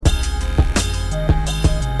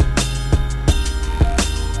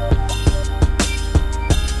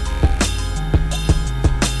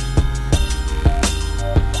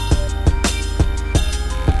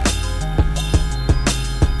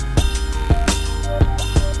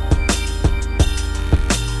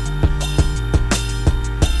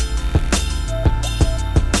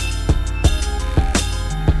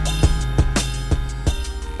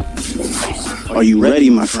Are you ready,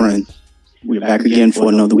 my friend? We're back again for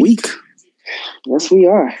another week. Yes, we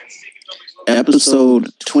are. Episode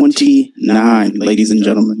 29, ladies and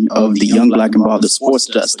gentlemen, of the Young Black and Bothered Sports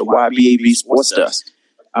Desk, the YBAB Sports Desk.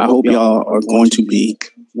 I hope y'all are going to be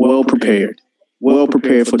well prepared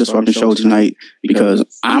for this fucking show tonight, because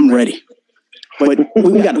I'm ready. But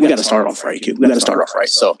we got to start off right, Q. We got to start off right.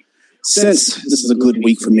 So, since this is a good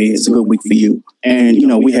week for me, it's a good week for you, and you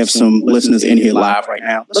know we have some listeners in here live right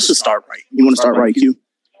now. Let's just start right. You want to start right, Q?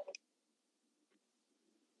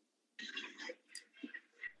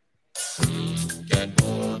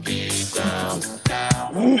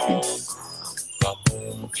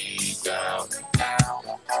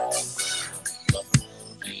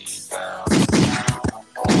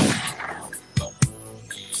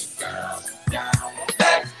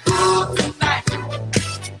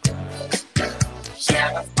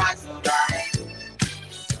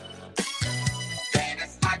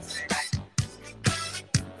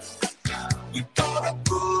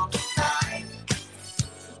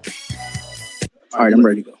 All right, I'm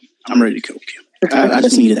ready to go. I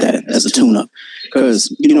just needed that as a tune-up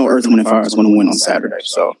because, you know, Earth, Wind, and Fire is going to win on Saturday.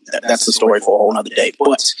 So that's the story for a whole other day.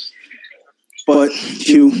 But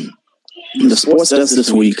Q, the sports desk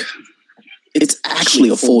this week, it's actually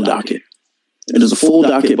a full docket. It is a full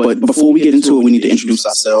docket, but before we get into it, we need to introduce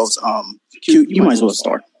ourselves. Q, you might as well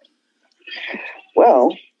start.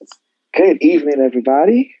 Well, good evening,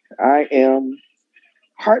 everybody. I am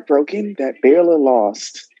heartbroken that Baylor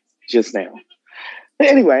lost just now. But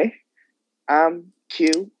anyway, I'm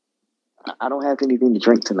Q. I don't have anything to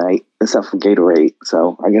drink tonight except for Gatorade,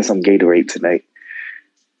 so I guess I'm Gatorade tonight.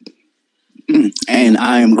 And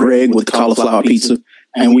I am Greg with Cauliflower Pizza,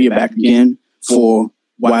 and we are back again for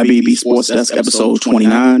YBB Sports Desk episode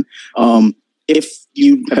 29. If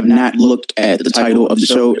you have not looked at the title of the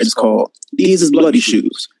show, it's called These is Bloody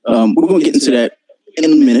Shoes. We're going to get into that in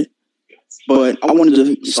a minute, but I wanted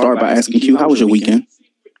to start by asking Q, how was your weekend?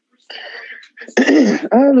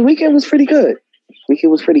 The weekend was pretty good.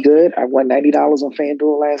 I won $90 on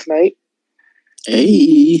FanDuel last night.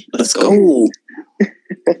 Hey, let's go.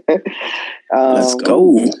 Let's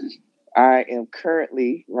go. I am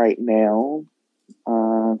currently right now,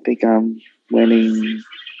 I think I'm winning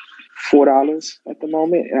 $4 at the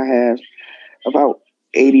moment. I have about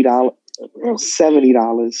 $80,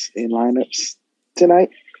 $70 in lineups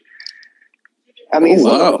tonight. I mean,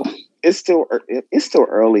 wow. It's still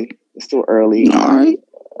early. All right.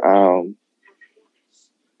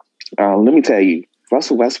 Let me tell you,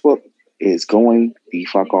 Russell Westbrook is going the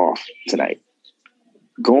fuck off tonight.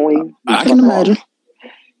 I can imagine.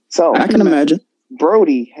 So I can imagine.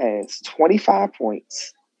 Brody has 25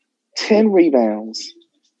 points, 10 rebounds,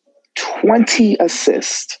 20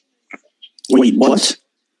 assists. Wait, what?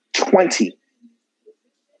 20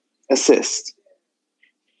 assists.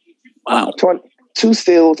 Wow. 2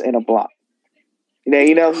 steals and a block.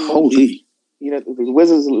 Holy. The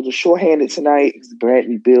Wizards were shorthanded tonight because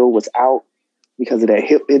Bradley Beal was out because of that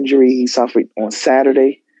hip injury he suffered on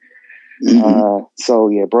Saturday. Mm-hmm.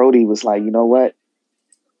 So Brody was like, you know what?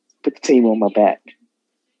 Put the team on my back.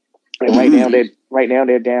 And right now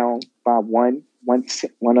they're down by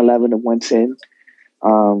 111 to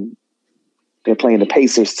 110. They're playing the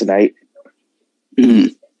Pacers tonight.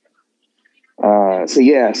 Mm-hmm.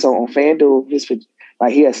 So on FanDuel,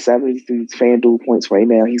 he has 73 FanDuel points right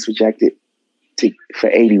now. He's projected for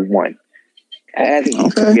 81. I think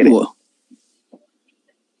he's gonna get it.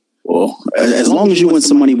 Well, as long as you win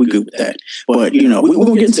some money, we're good with that. But we're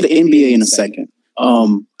gonna get into the NBA in a second.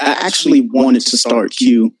 I actually wanted to start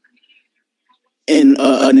Q in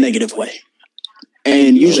a negative way,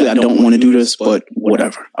 and usually I don't want to do this, but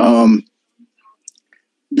whatever. The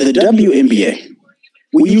WNBA.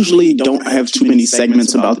 We usually don't have too many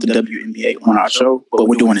segments about the WNBA on our show, but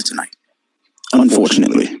we're doing it tonight,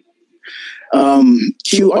 unfortunately.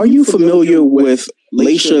 Q, are you familiar with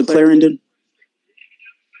Layshia Clarendon?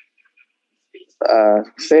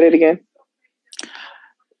 Say that again.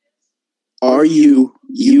 Are you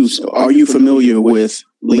familiar with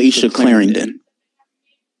Layshia Clarendon?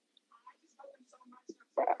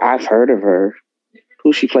 I've heard of her.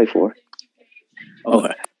 Who she play for?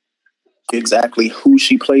 Okay. Exactly who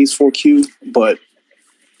she plays for, Q, but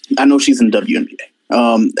I know she's in the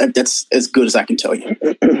WNBA. That's as good as I can tell you.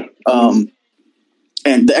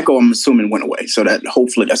 And the echo, I'm assuming, went away, so that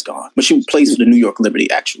hopefully that's gone. But she plays for the New York Liberty,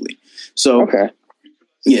 actually. So, okay.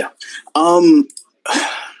 Yeah.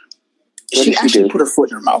 She actually put her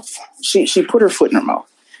foot in her mouth. She put her foot in her mouth.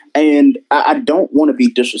 And I don't want to be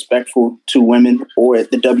disrespectful to women or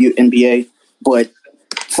the WNBA, but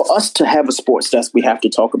for us to have a sports desk, we have to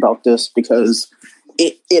talk about this because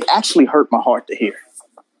it actually hurt my heart to hear.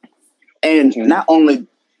 And not only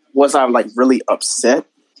was I like really upset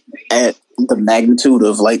at the magnitude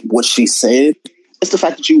of like what she said, it's the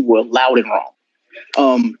fact that you were loud and wrong.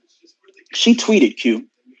 She tweeted, Q,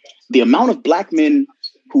 the amount of black men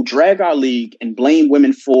who drag our league and blame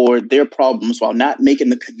women for their problems while not making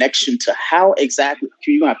the connection to how exactly.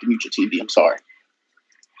 Q, you're going to have to mute your TV. I'm sorry.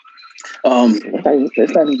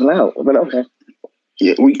 It's not even loud, but okay.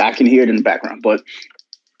 Yeah, I can hear it in the background. But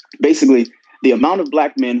basically, the amount of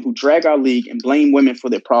black men who drag our league and blame women for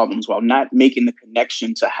their problems while not making the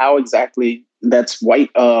connection to how exactly that's white.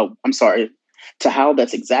 To how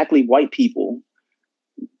that's exactly white people.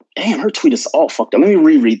 Damn, her tweet is all fucked up. Let me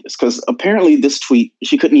reread this because apparently this tweet,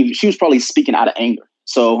 she was probably speaking out of anger.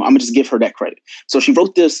 So I'm going to just give her that credit. So she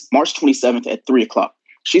wrote this March 27th at 3:00.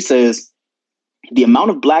 She says, the amount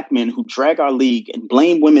of black men who drag our league and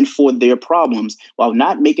blame women for their problems while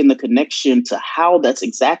not making the connection to how that's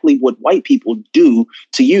exactly what white people do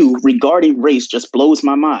to you regarding race just blows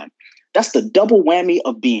my mind. That's the double whammy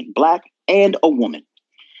of being black and a woman,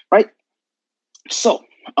 right? So,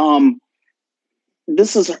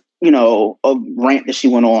 this is, a rant that she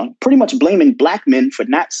went on, pretty much blaming black men for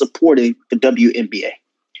not supporting the WNBA.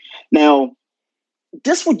 Now,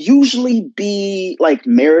 this would usually be like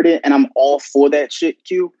merited, and I'm all for that shit,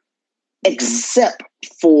 Q, except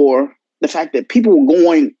for the fact that people were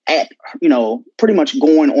going at, pretty much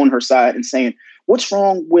going on her side and saying, what's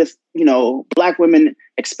wrong with, black women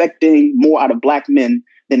expecting more out of black men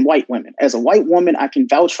than white women? As a white woman, I can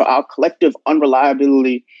vouch for our collective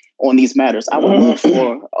unreliability on these matters. I would love for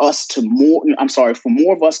more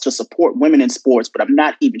of us to support women in sports, but I'm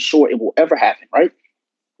not even sure it will ever happen, right?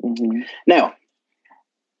 Mm-hmm. Now,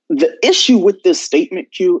 the issue with this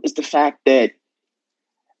statement, Q, is the fact that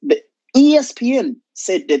the ESPN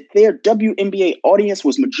said that their WNBA audience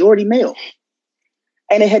was majority male.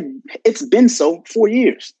 And it's been so for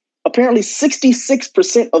years. Apparently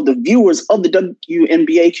 66% of the viewers of the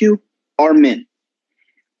WNBA, Q, are men.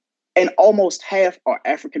 And almost half are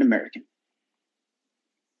African American.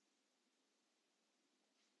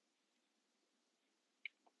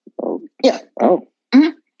 Oh. Yeah. Oh. Mm-hmm.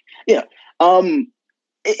 Yeah.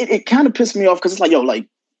 It kind of pissed me off because it's like,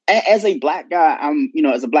 as a black guy,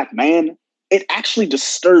 as a black man, it actually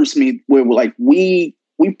disturbs me where we're like, we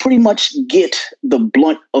pretty much get the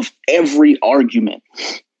blunt of every argument,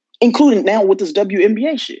 including now with this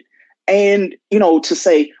WNBA shit. And, to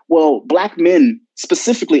say, well, black men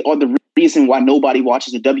specifically are the reason why nobody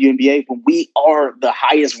watches the WNBA when we are the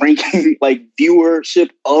highest ranking,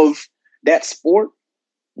 viewership of that sport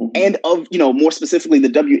and of, more specifically the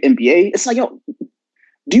WNBA. It's like,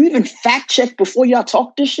 do you even fact check before y'all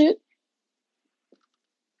talk this shit?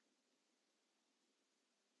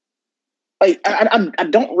 I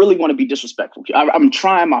don't really want to be disrespectful. I'm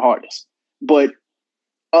trying my hardest, but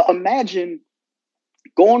imagine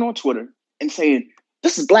going on Twitter and saying,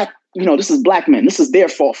 this is black men. This is their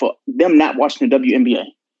fault for them not watching the WNBA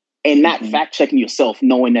and not fact checking yourself,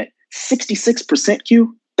 knowing that 66%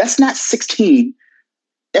 Q, that's not 16.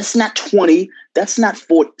 That's not 20. That's not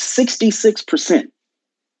 40, 66%.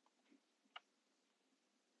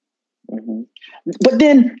 Mm-hmm. But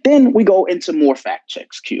then we go into more fact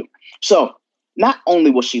checks, Q. So not only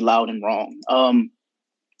was she loud and wrong,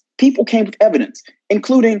 people came with evidence,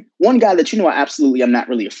 including one guy that I'm not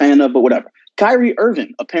really a fan of, but whatever. Kyrie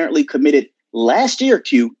Irving apparently committed last year,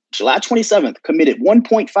 Q, July 27th, committed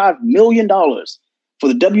 $1.5 million for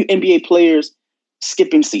the WNBA players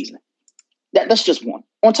skipping season. That's just one.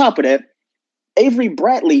 On top of that, Avery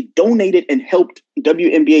Bradley donated and helped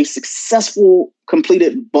WNBA's successful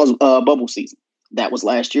completed bubble season. That was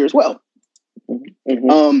last year as well.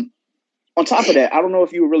 Mm-hmm. On top of that, I don't know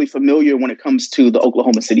if you were really familiar when it comes to the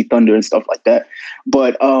Oklahoma City Thunder and stuff like that,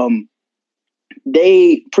 but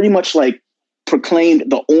they pretty much proclaimed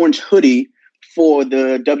the orange hoodie for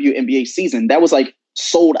the WNBA season. That was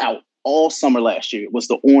sold out all summer last year. It was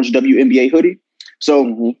the orange WNBA hoodie.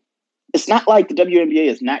 So it's not like the WNBA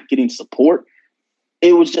is not getting support.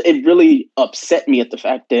 It really upset me at the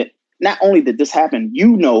fact that not only did this happen,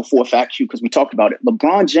 for a fact, because we talked about it,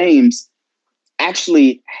 LeBron James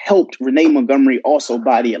actually helped Renee Montgomery also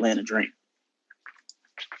buy the Atlanta Dream.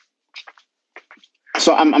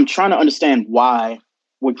 So I'm trying to understand why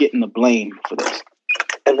we're getting the blame for this.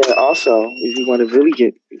 And then also, if you want to really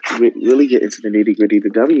get into the nitty gritty, the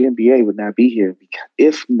WNBA would not be here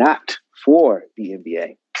if not for the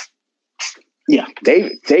NBA. Yeah,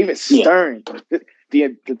 David Stern. Yeah.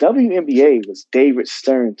 The WNBA was David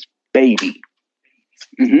Stern's baby.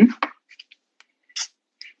 Mm-hmm.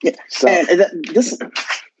 Yeah. So,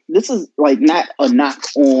 this is like not a knock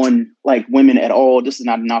on like women at all. This is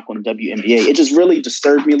not a knock on the WNBA. It just really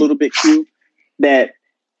disturbed me a little bit, Q, that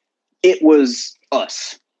it was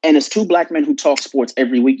us. And it's two black men who talk sports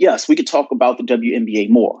every week. Yes, we could talk about the WNBA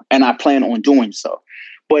more, and I plan on doing so.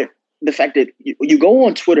 But the fact that you go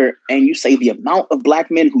on Twitter and you say the amount of black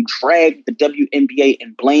men who drag the WNBA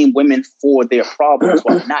and blame women for their problems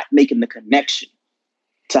while not making the connection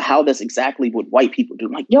to how that's exactly what white people do.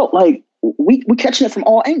 Like, yo, like we're catching it from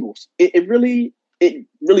all angles. It really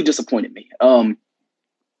disappointed me.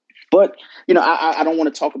 But, you know, I don't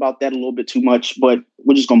want to talk about that a little bit too much, but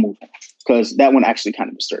we're just going to move on because that one actually kind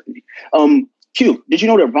of disturbed me. Q, did you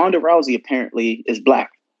know that Ronda Rousey apparently is black?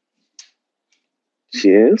 She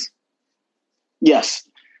is? Yes.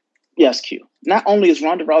 Yes, Q. Not only is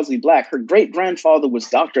Ronda Rousey black, her great-grandfather was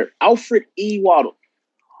Dr. Alfred E. Waddle,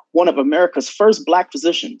 one of America's first black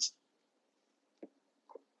physicians.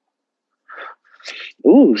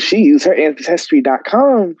 Ooh, she used her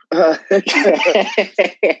Ancestry.com.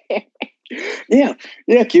 Yeah,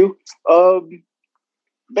 Q.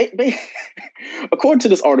 According to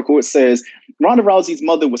this article, it says Ronda Rousey's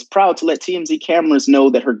mother was proud to let TMZ cameras know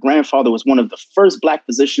that her grandfather was one of the first black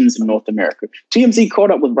physicians in North America. TMZ caught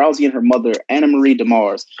up with Rousey and her mother, Anna Marie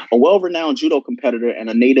DeMars, a well-renowned judo competitor and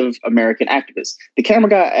a Native American activist. The camera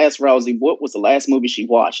guy asked Rousey what was the last movie she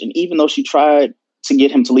watched, and even though she tried to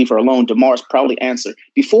get him to leave her alone, DeMars proudly answered,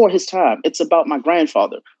 "Before his time, it's about my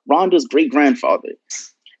grandfather, Ronda's great-grandfather."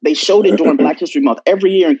 They showed it during Black History Month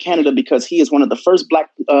every year in Canada because he is one of the first black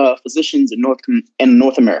physicians in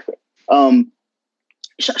North America.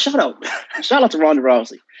 Shout out to Ronda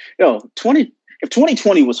Rousey. Yo, if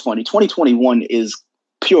 2020 was funny, 2021 is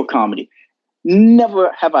pure comedy.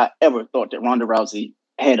 Never have I ever thought that Ronda Rousey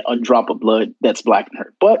had a drop of blood that's black in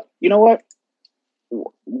her. But you know what?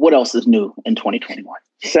 What else is new in 2021?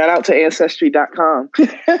 Shout out to Ancestry.com.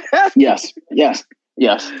 Yes.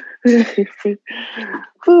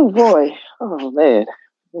 Oh boy. Oh man.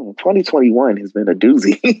 2021 has been a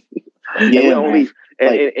doozy. Yeah,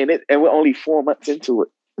 we're only 4 months into it.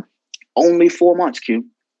 Only 4 months, Q.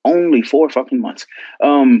 Only 4 fucking months.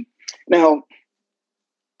 Now,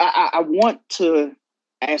 I want to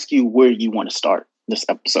ask you where you want to start this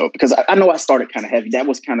episode because I know I started kind of heavy. That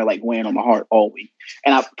was kind of like weighing on my heart all week.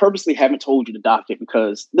 And I purposely haven't told you the docket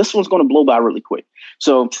because this one's going to blow by really quick.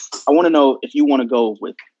 So I want to know if you want to go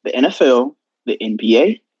with the NFL, the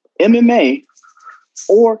NBA, MMA,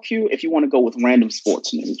 or Q, if you want to go with random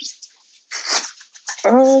sports news.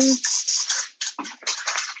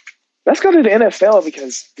 Let's go to the NFL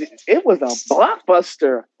because it was a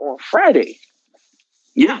blockbuster on Friday.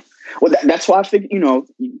 Yeah. Well, that's why I figured,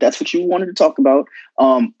 that's what you wanted to talk about.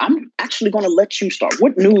 I'm actually going to let you start.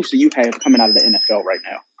 What news do you have coming out of the NFL right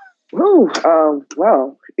now?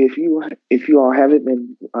 Well, if you all haven't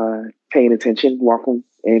been paying attention, welcome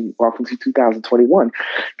to 2021.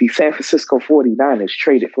 The San Francisco 49ers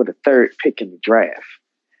traded for the third pick in the draft.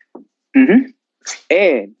 Mm-hmm.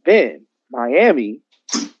 And then Miami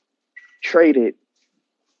traded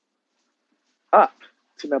up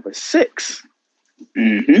to number 6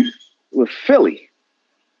 with Philly.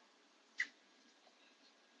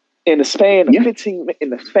 In the span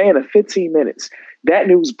of 15 minutes, that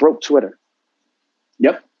news broke Twitter.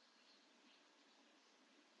 Yep.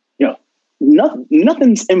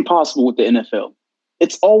 Nothing's impossible with the NFL.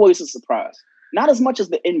 It's always a surprise. Not as much as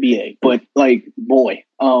the NBA, but like, boy.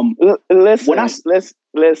 Listen.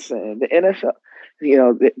 The NFL,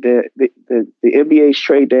 the NBA's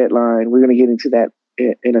trade deadline. We're going to get into that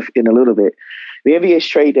in a little bit. The NBA's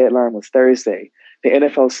trade deadline was Thursday. The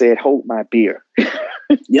NFL said, "Hold my beer."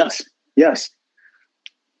 Yes. There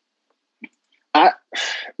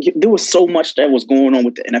was so much that was going on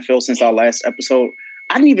with the NFL since our last episode.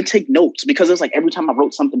 I didn't even take notes because it was like every time I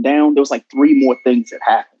wrote something down, there was like 3 more things that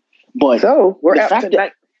happened. But so we're up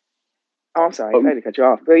to Oh, I'm sorry, I had to cut you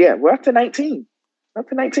off. But yeah, we're up to 19. Up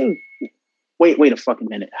to 19. Wait a fucking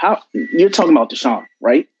minute. How you're talking about Deshaun,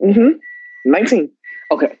 right? 19.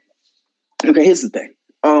 Okay. Here's the thing.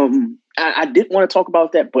 I didn't want to talk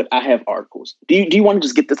about that, but I have articles. Do you want to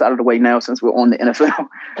just get this out of the way now since we're on the NFL?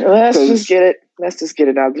 Let's just get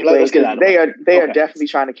it out of the way. Let's get it out of the way. They are definitely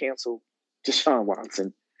trying to cancel Deshaun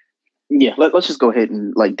Watson. Yeah, let's just go ahead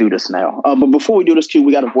and like do this now. But before we do this, Q,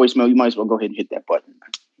 we got a voicemail. You might as well go ahead and hit that button.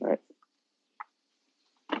 All right.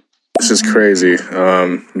 This is crazy.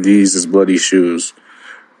 These is bloody shoes.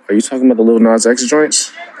 Are you talking about the Lil Nas X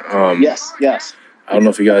joints? Yes. I don't know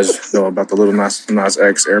if you guys know about the Lil Nas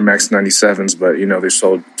X Air Max 97s, but they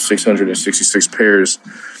sold 666 pairs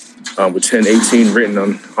with 10:18 written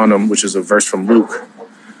on them, which is a verse from Luke.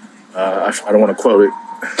 I don't want to quote it,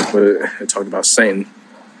 but it talked about Satan.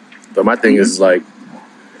 But my thing is like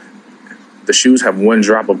the shoes have 1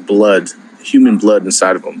 drop of blood, human blood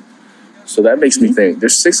inside of them. So that makes me think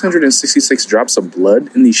there's 666 drops of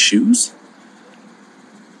blood in these shoes.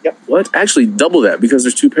 Yep. What? Actually, double that because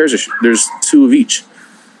there's 2 pairs of there's 2 of each.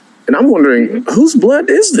 And I'm wondering whose blood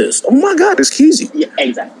is this? Oh my God, it's Keezy. Yeah,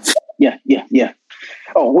 exactly. Yeah.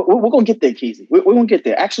 Oh, we're going to get there, Keezy. We're going to get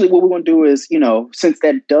there. Actually, what we're going to do is, since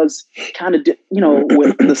that does kind of,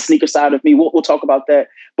 with the sneaker side of me, we'll talk about that.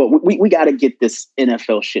 But we got to get this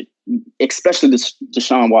NFL shit, especially this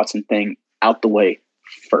Deshaun Watson thing, out the way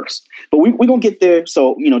first. But we're going to get there.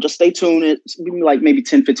 So, just stay tuned. It's like maybe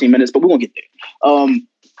 10, 15 minutes, but we're going to get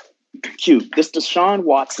there. Q, this Deshaun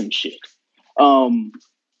Watson shit.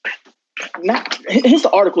 Here's the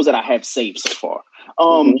articles that I have saved so far.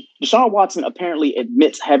 Deshaun Watson apparently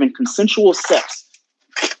admits having consensual sex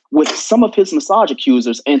with some of his massage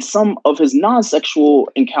accusers and some of his non-sexual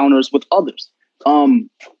encounters with others. Okay,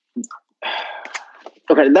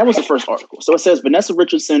 that was the first article. So it says Vanessa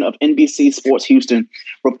Richardson of NBC Sports Houston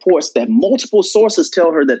reports that multiple sources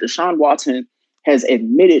tell her that Deshaun Watson has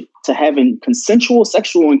admitted to having consensual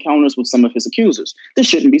sexual encounters with some of his accusers. This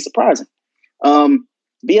shouldn't be surprising.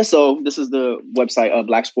 BSO, this is the website of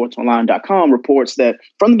blacksportsonline.com, reports that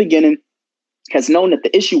from the beginning has known that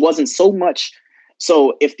the issue wasn't so much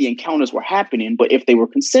so if the encounters were happening, but if they were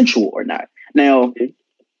consensual or not. Now,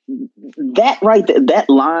 that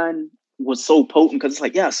line was so potent because it's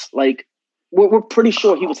like, yes, like we're pretty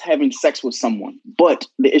sure he was having sex with someone, but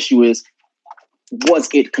the issue is, was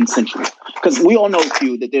it consensual? Because we all know,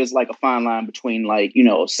 Q, that there's like a fine line between like,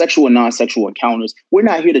 sexual and non-sexual encounters. We're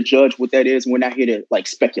not here to judge what that is. We're not here to like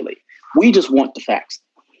speculate. We just want the facts.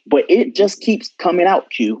 But it just keeps coming out,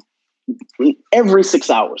 Q, every 6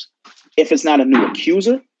 hours. If it's not a new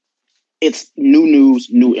accuser, it's new news,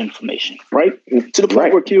 new information, right? To the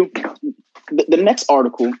point where, Q, the next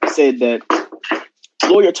article said that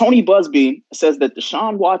lawyer Tony Busby says that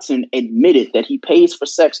Deshaun Watson admitted that he pays for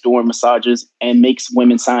sex during massages and makes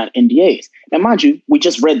women sign NDAs. Now, mind you, we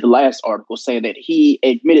just read the last article saying that he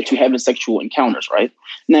admitted to having sexual encounters, right?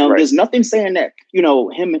 Now, there's nothing saying that,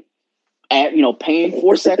 him, paying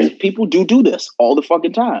for sex. People do this all the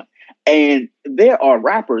fucking time. And there are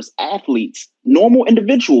rappers, athletes, normal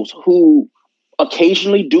individuals who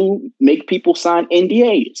occasionally do make people sign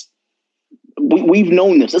NDAs. We've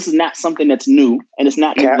known this. This is not something that's new, and it's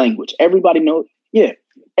not new language. Everybody knows. Yeah,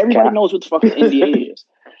 everybody knows what the fucking NDA is.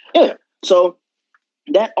 Yeah. So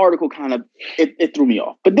that article kind of it threw me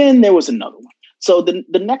off. But then there was another one. So the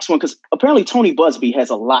next one, because apparently Tony Busby has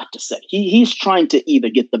a lot to say. He's trying to either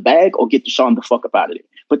get the bag or get Deshaun the fuck up out of it.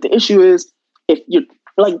 But the issue is, if you're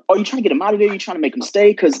like, are you trying to get him out of there? Are you trying to make him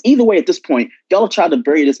stay? Because either way, at this point, y'all have tried to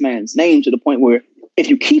bury this man's name to the point where if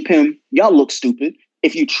you keep him, y'all look stupid.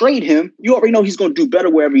 If you trade him, you already know he's going to do better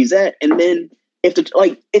wherever he's at. And then if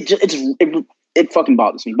it fucking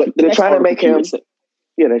bothers me. But they're trying to make him.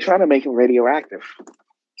 They're trying to make him radioactive.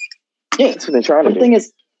 Yeah, that's what they're trying to do. The thing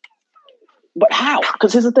is, but how?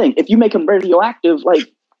 Because here's the thing: if you make him radioactive,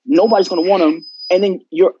 like nobody's going to want him, and then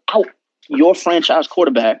you're out your franchise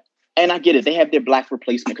quarterback. And I get it; they have their black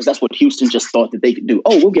replacement because that's what Houston just thought that they could do.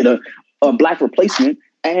 Oh, we'll get a black replacement,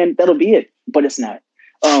 and that'll be it. But it's not.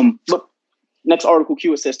 But next article,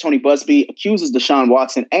 Q, it says Tony Busby accuses Deshaun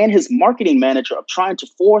Watson and his marketing manager of trying to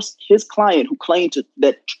force his client, who claimed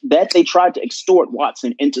that they tried to extort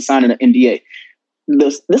Watson into signing an NDA.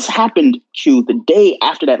 This happened, Q, the day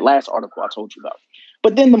after that last article I told you about.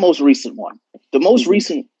 But then the most recent one, the most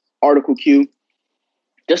recent article, Q,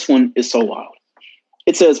 this one is so wild.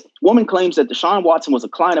 It says, woman claims that Deshaun Watson was a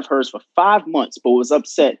client of hers for 5 months, but was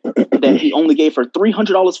upset that he only gave her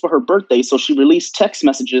 $300 for her birthday, so she released text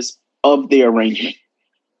messages of their arrangement.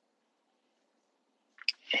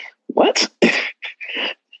 What?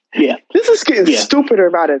 Yeah. This is getting stupider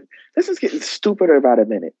by the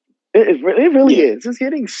minute. It really is. It's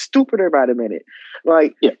getting stupider by the minute.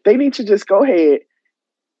 Like, they need to just go ahead,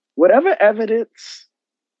 whatever evidence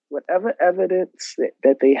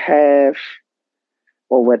that they have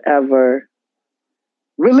or whatever,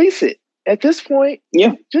 release it. At this point,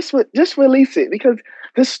 just release it, because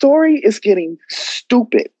the story is getting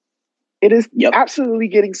stupid. It is absolutely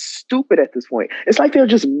getting stupid at this point. It's like they're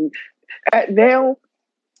just now.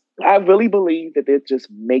 I really believe that they're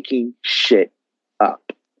just making shit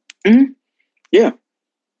up. Mm-hmm. Yeah,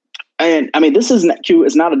 and I mean, this is not Q.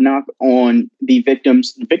 It's not a knock on the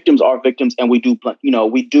victims. The victims are victims, and we do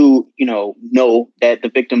know that the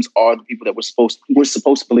victims are the people that we're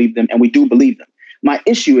supposed to believe them, and we do believe them. My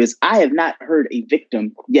issue is I have not heard a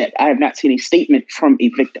victim yet. I have not seen a statement from a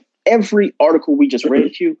victim. Every article we just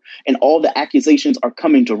read to you and all the accusations are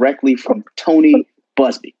coming directly from Tony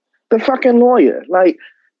Busby. the fucking lawyer. Like,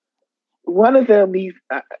 one of them needs,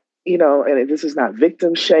 and this is not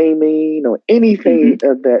victim shaming or anything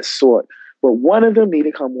of that sort, but one of them need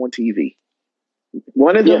to come on TV.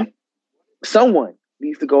 One of them, someone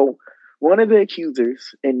needs to go, one of the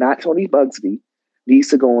accusers, and not Tony Buzbee, needs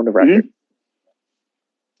to go on the record.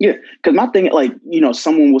 Yeah, because my thing, like,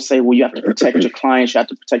 someone will say, well, you have to protect your clients, you have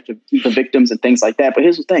to protect the victims and things like that. But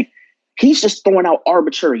here's the thing. He's just throwing out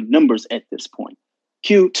arbitrary numbers at this point.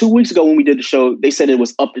 Q, 2 weeks ago when we did the show, they said it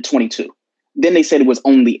was up to 22. Then they said it was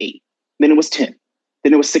only 8. Then it was 10.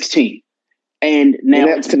 Then it was 16. And now,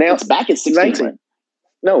 it's back at 16. 19. Right?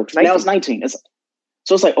 No, it's 19. Now it's 19.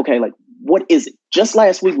 So it's like, okay, like, what is it? Just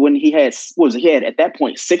last week when he had at that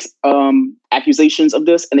point 6 accusations of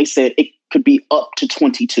this, and they said it could be up to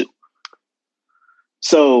 22.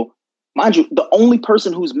 So, mind you, the only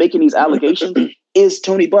person who's making these allegations is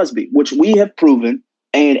Tony Buzbee, which we have proven.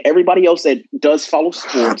 And everybody else that does follow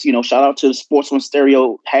sports, shout out to the Sports on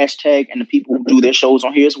Stereo hashtag and the people who do their shows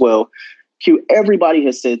on here as well. Q, everybody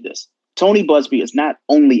has said this. Tony Buzbee is not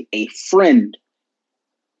only a friend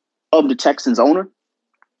of the Texans owner,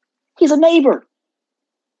 he's a neighbor.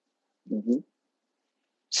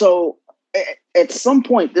 So at some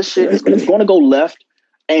point, this shit is going to go left.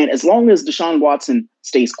 And as long as Deshaun Watson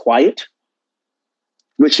stays quiet,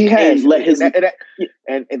 which he has, let his that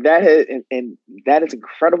is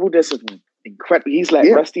incredible discipline. He's let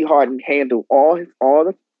Rusty Hardin handle all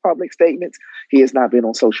the public statements. He has not been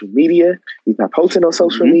on social media. He's not posting on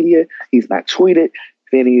social media. He's not tweeted,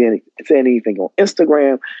 said anything on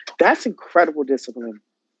Instagram. That's incredible discipline.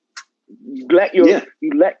 You let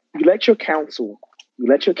your counsel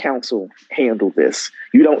handle this.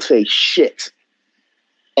 You don't say shit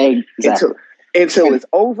until it's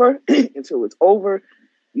over. Until it's over.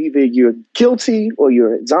 Either you're guilty or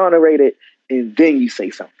you're exonerated, and then you say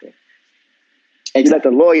something. And you let the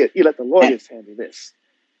lawyers handle this.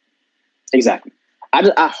 Exactly.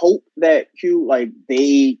 I hope that Q, like,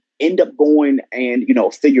 they end up going and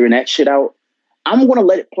figuring that shit out. I'm going to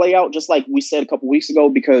let it play out, just like we said a couple weeks ago,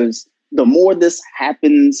 because the more this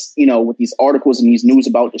happens, with these articles and these news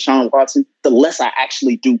about Deshaun Watson, the less I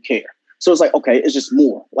actually do care. So it's like, okay, it's just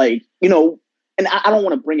more like, and I don't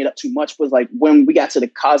want to bring it up too much, but like when we got to the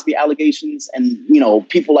Cosby allegations and,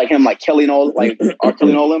 people like him, like Kelly and all, like R.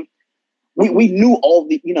 Kelly and all them, we knew all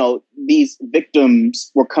the, these victims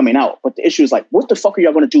were coming out. But the issue is like, what the fuck are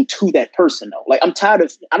y'all going to do to that person though? Like, I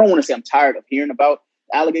don't want to say I'm tired of hearing about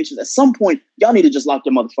the allegations. At some point, y'all need to just lock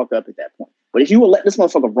your motherfucker up at that point. But if you will let this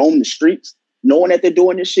motherfucker roam the streets, knowing that they're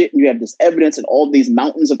doing this shit, and you have this evidence and all these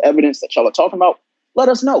mountains of evidence that y'all are talking about, let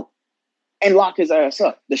us know and lock his ass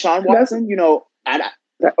up. Deshaun Watson, go ahead.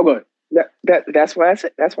 That's why I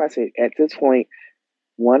said. That's why I said at this point,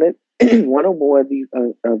 one or more of these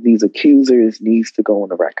accusers needs to go on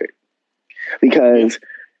the record, because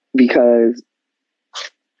going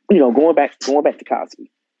back to Cosby,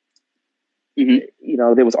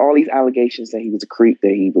 there was all these allegations that he was a creep,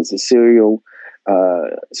 that he was a serial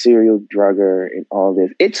drugger, and all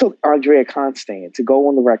this. It took Andrea Constand to go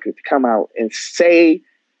on the record to come out and say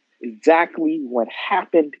exactly what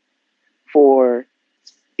happened for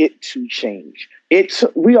it to change.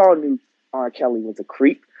 We all knew R. Kelly was a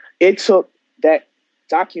creep. It took that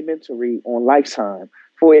documentary on Lifetime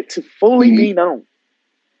for it to fully be known.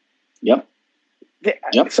 Yep.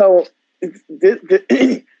 So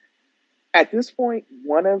at this point,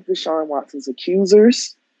 one of Deshaun Watson's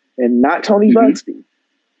accusers, and not Tony Buzbee,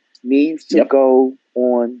 needs to go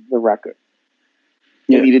on the record.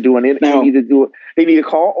 They need to do They need to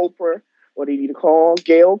call Oprah, or they need to call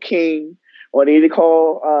Gayle King, or they need to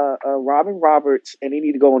call Robin Roberts, and they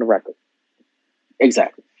need to go on the record.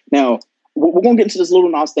 Exactly. Now, we're going to get into this Lil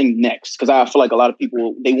Nas thing next, because I feel like a lot of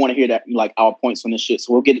people, they want to hear that, like, our points on this shit.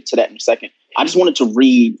 So we'll get to that in a second. I just wanted to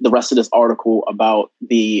read the rest of this article about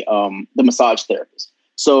the massage therapist.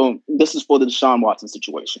 So this is for the Deshaun Watson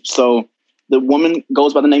situation. So the woman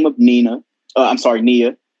goes by the name of Nia,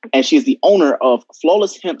 and she is the owner of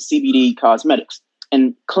Flawless Hemp CBD Cosmetics,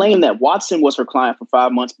 and claimed that Watson was her client for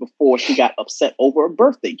 5 months before she got upset over a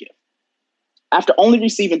birthday gift. After only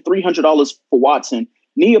receiving $300 for Watson,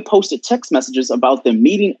 Nia posted text messages about them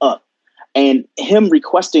meeting up and him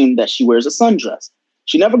requesting that she wears a sundress.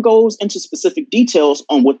 She never goes into specific details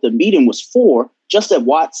on what the meeting was for, just that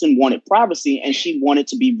Watson wanted privacy and she wanted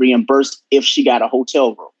to be reimbursed if she got a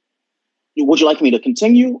hotel room. Would you like me to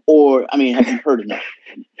continue, or have you heard enough?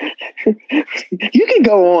 You can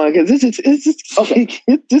go on, because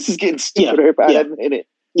this is getting stupider by a minute.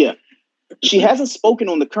 Yeah. She hasn't spoken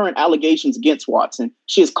on the current allegations against Watson.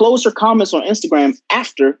 She has closed her comments on Instagram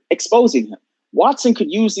after exposing him. Watson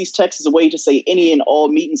could use these texts as a way to say any and all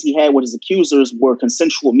meetings he had with his accusers were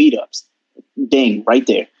consensual meetups. Ding, right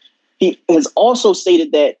there. He has also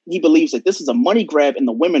stated that he believes that this is a money grab and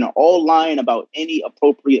the women are all lying about any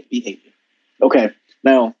appropriate behavior. Okay,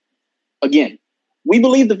 now, again, we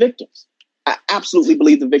believe the victims. I absolutely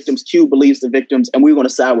believe the victims. Q believes the victims, and we're going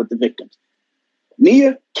to side with the victims.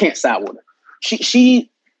 Nia can't side with her.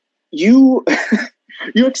 You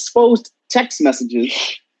exposed text messages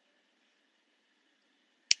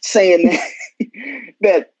saying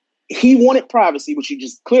that he wanted privacy, which you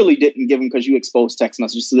just clearly didn't give him because you exposed text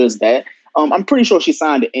messages. So there's that. I'm pretty sure she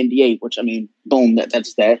signed an NDA, which, I mean, boom,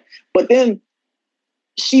 that's that. But then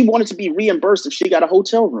she wanted to be reimbursed if she got a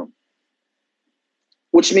hotel room,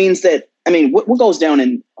 which means that, I mean, what goes down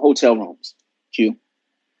in hotel rooms, Q?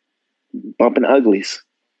 Bumping uglies.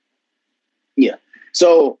 Yeah.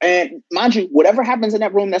 So, and mind you, whatever happens in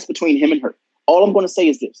that room, that's between him and her. All I'm going to say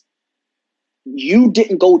is this. You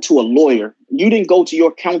didn't go to a lawyer. You didn't go to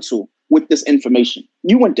your counsel with this information.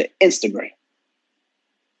 You went to Instagram.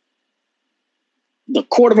 The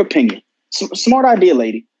court of opinion. Smart idea,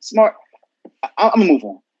 lady. Smart. I'm going to move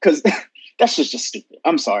on because that's just stupid.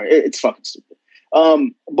 I'm sorry. It's fucking stupid.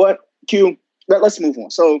 But Q, let's move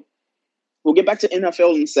on. So we'll get back to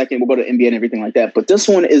NFL in a second. We'll go to NBA and everything like that. But this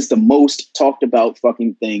one is the most talked about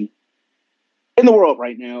fucking thing in the world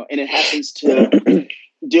right now. And it happens to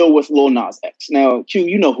deal with Lil Nas X. Now, Q,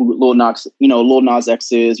 you know who Lil Nas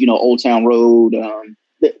X is, Old Town Road. I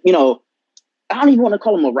don't even want to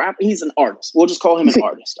call him a rapper. He's an artist. We'll just call him an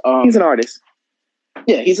artist. He's an artist.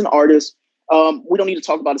 Yeah, he's an artist. We don't need to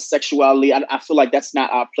talk about his sexuality. I feel like that's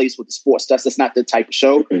not our place with the sports. That's not the type of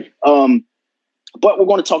show. But we're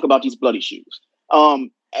going to talk about these bloody shoes.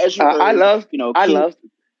 As you heard, I love the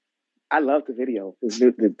video.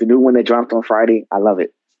 The new one that dropped on Friday. I love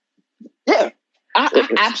it. Yeah, I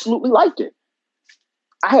absolutely liked it.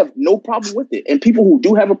 I have no problem with it. And people who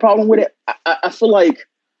do have a problem with it, I feel like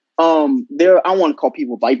I want to call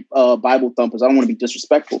people Bible thumpers. I don't want to be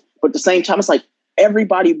disrespectful. But at the same time, it's like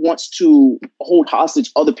everybody wants to hold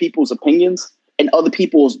hostage other people's opinions and other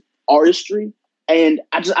people's artistry. And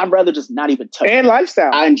I'd rather just not even touch and it.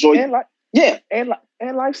 Lifestyle. I enjoy and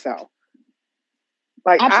and lifestyle.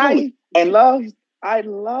 Like absolutely. I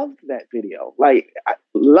loved that video. Like I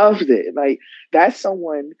loved it. Like that's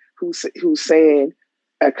someone who's saying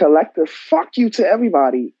a collective fuck you to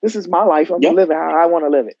everybody. This is my life. I'm gonna live it how I want to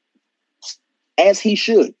live it. As he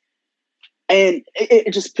should. And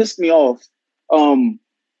it just pissed me off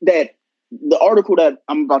that the article that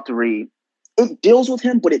I'm about to read, it deals with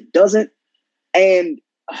him, but it doesn't. And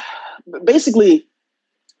basically,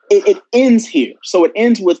 it ends here. So it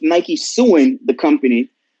ends with Nike suing the company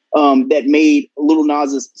that made Lil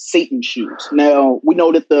Nas's Satan shoes. Now, we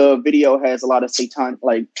know that the video has a lot of satanic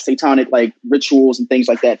rituals and things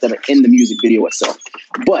like that are in the music video itself.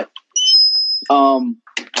 But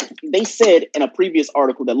they said in a previous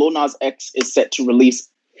article that Lil Nas X is set to release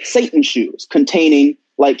Satan shoes containing,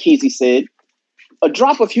 like Keezy said, a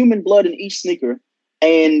drop of human blood in each sneaker.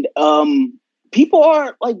 And people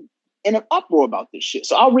are like in an uproar about this shit.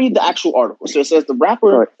 So I'll read the actual article. So it says the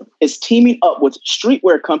rapper is teaming up with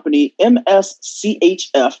streetwear company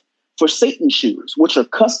MSCHF for Satan shoes, which are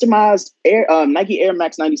customized Nike Air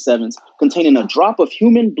Max 97s containing a drop of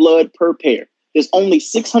human blood per pair. There's only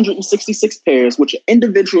 666 pairs, which are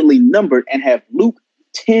individually numbered and have Luke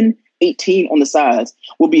 10:18 on the sides,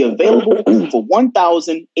 will be available for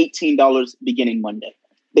 $1,018 beginning Monday.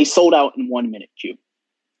 They sold out in 1 minute, Q.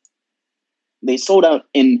 They sold out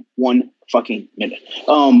in 1 fucking minute.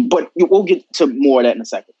 But we'll get to more of that in a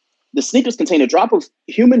second. The sneakers contain a drop of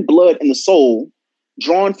human blood in the sole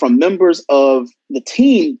drawn from members of the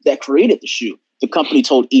team that created the shoe, the company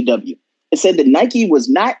told EW. It said that Nike was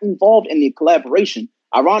not involved in the collaboration.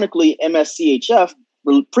 Ironically, MSCHF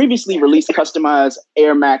previously released customized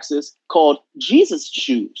Air Maxes called Jesus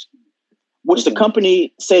shoes, which the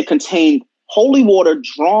company said contained holy water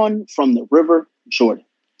drawn from the River Jordan.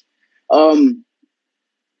 I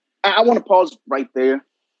want to pause right there,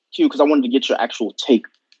 Q, because I wanted to get your actual take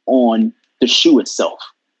on the shoe itself.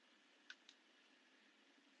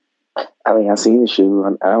 I mean, I've seen the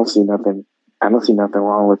shoe. I don't see nothing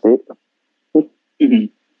wrong with it. Mm-hmm.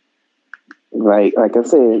 Like I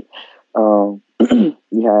said,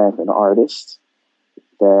 you have an artist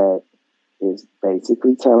that is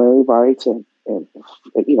basically telling everybody to, and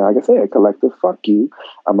like I said, a collective fuck you.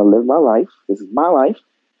 I'm gonna live my life. This is my life.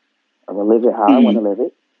 I'm gonna live it how I want to live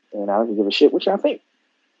it, and I don't give a shit what y'all think.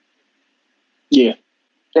 Yeah,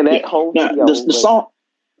 and that whole video,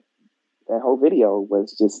 that whole video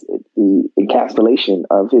was just the encapsulation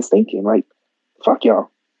of his thinking. Like, fuck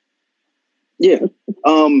y'all. Yeah.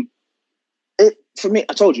 It for me,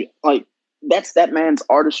 I told you, like that's that man's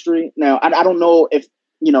artistry. Now, I don't know if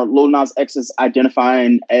Lil Nas X is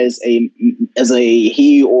identifying as a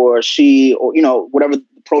he or she or whatever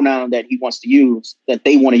pronoun that he wants to use, that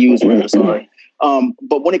they want to use. Rather, sorry.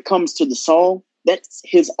 But when it comes to the song, that's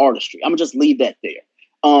his artistry. I'm gonna just leave that there.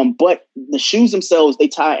 But the shoes themselves, they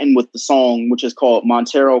tie in with the song, which is called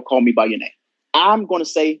Montero, Call Me By Your Name. I'm going to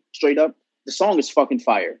say straight up, the song is fucking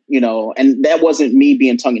fire, and that wasn't me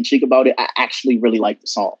being tongue in cheek about it. I actually really like the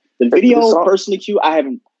song. The video, personally, Q, I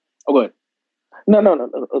haven't. Oh, go ahead. No.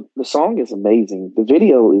 The song is amazing. The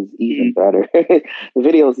video is even better. The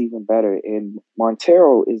video is even better. And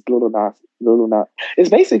Montero is Lil Nas. It's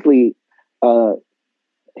basically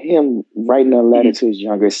him writing a letter to his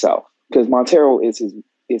younger self, because Montero is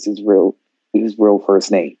his real first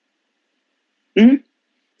name. Mm-hmm.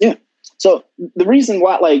 Yeah. So the reason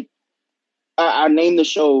why, like, I named the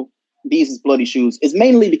show These Is Bloody Shoes is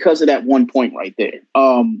mainly because of that one point right there.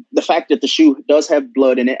 The fact that the shoe does have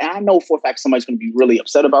blood in it. And I know for a fact somebody's going to be really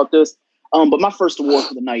upset about this. But my first award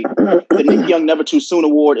for the night, the Nick Young Never Too Soon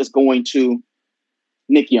Award, is going to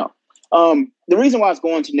Nick Young. The reason why it's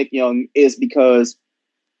going to Nick Young is because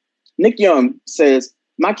Nick Young says,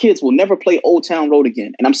 my kids will never play Old Town Road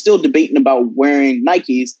again. And I'm still debating about wearing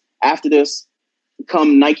Nikes after this.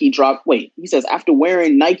 Come Nike drop. Wait, he says, after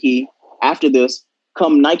wearing Nike after this,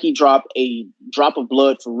 come Nike drop a drop of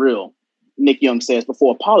blood for real. Nick Young says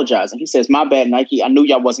before apologizing. He says, my bad, Nike. I knew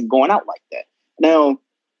y'all wasn't going out like that. Now,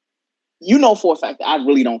 for a fact that I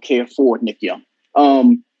really don't care for Nick Young.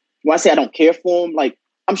 When I say I don't care for him, like,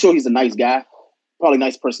 I'm sure he's a nice guy, probably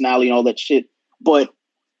nice personality and all that shit. But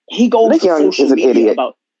he goes to social media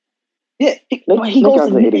about. Yeah, he goes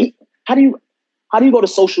to idiot. How do you go to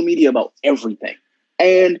social media about everything?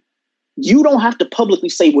 And you don't have to publicly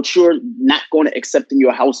say what you're not going to accept in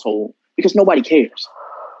your household, because nobody cares.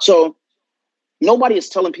 So nobody is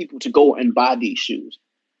telling people to go and buy these shoes.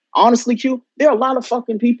 Honestly, Q, there are a lot of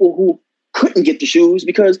fucking people who couldn't get the shoes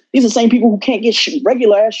because these are the same people who can't get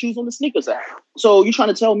regular ass shoes on the sneakers app. So you're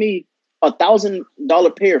trying to tell me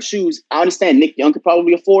 $1,000 pair of shoes? I understand Nick Young could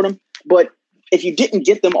probably afford them, but if you didn't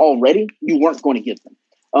get them already, you weren't going to get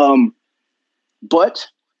them. But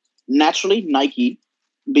naturally, Nike,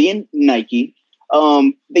 being Nike,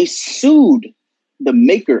 they sued the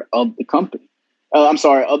maker of the company.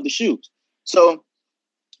 Of the shoes. So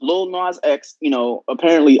Lil Nas X,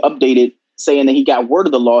 apparently updated saying that he got word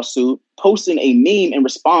of the lawsuit, posting a meme in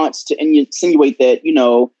response to insinuate that,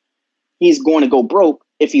 he's going to go broke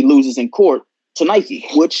if he loses in court to Nike,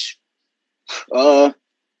 which, not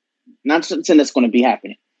something that's going to be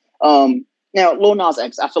happening. Now, Lil Nas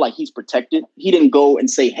X, I feel like he's protected. He didn't go and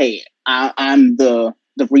say, hey, I'm the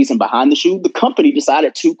reason behind the shoe. The company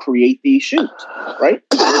decided to create these shoes, right?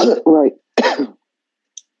 Right.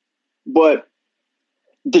 But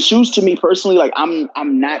the shoes, to me personally, like, I'm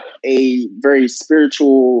not a very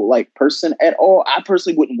spiritual like person at all. I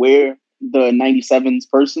personally wouldn't wear the 97s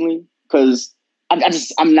personally, because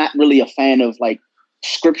I'm not really a fan of like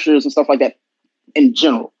scriptures and stuff like that in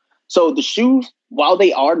general. So the shoes, while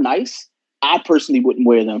they are nice, I personally wouldn't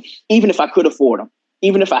wear them. Even if I could afford them,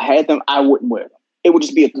 even if I had them, I wouldn't wear them. It would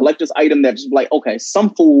just be a collector's item that's just like, okay,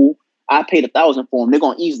 some fool, I paid $1,000 for them. They're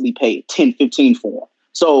going to easily pay 10, 15 for them.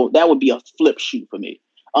 So that would be a flip shoe for me.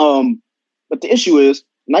 But the issue is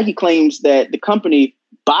Nike claims that the company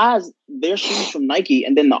buys their shoes from Nike,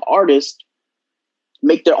 and then the artists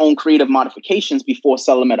make their own creative modifications before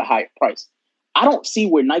selling them at a higher price. I don't see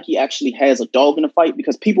where Nike actually has a dog in the fight,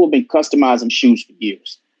 because people have been customizing shoes for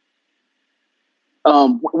years.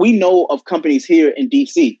 We know of companies here in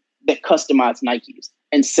DC that customize Nikes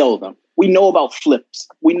and sell them. We know about flips.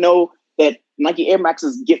 We know that Nike Air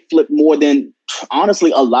Maxes get flipped more than,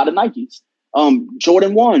 honestly, a lot of Nikes.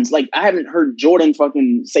 Jordan 1s, like, I haven't heard Jordan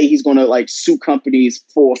fucking say he's going to like sue companies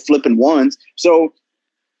for flipping ones. So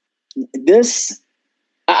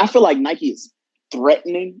I feel like Nike is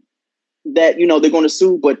threatening that, they're going to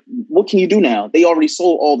sue, but what can you do now? They already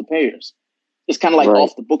sold all the pairs. It's kind of like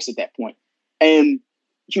off the books at that point. And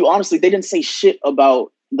honestly, they didn't say shit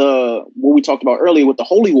about what we talked about earlier with the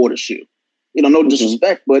Holy Water shoe. No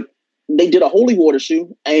disrespect, but they did a Holy Water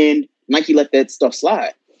shoe and Nike let that stuff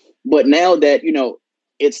slide. But now that,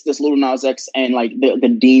 it's this Lil Nas X and like the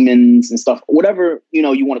demons and stuff, whatever, you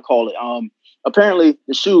want to call it. Apparently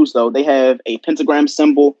the shoes, though, they have a pentagram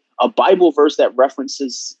symbol, a Bible verse that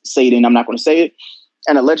references Satan. I'm not going to say it.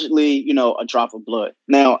 And allegedly, a drop of blood.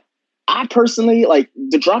 Now, I personally, like,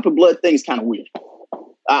 the drop of blood thing is kind of weird.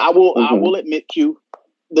 I will admit, Q,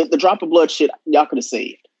 the drop of blood shit, y'all could have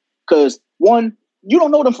saved. Because, one, you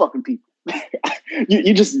don't know them fucking people.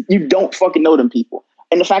 you don't fucking know them people.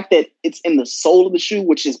 And the fact that it's in the sole of the shoe,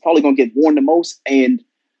 which is probably going to get worn the most. And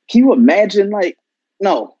can you imagine, like,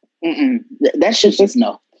 no, that shit's just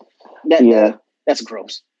no. That's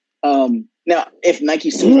gross. Now, if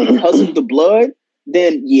Nike sues because of the blood,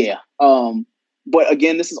 then yeah. But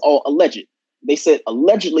again, this is all alleged. They said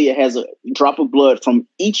allegedly it has a drop of blood from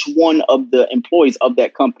each one of the employees of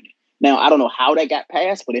that company. Now, I don't know how that got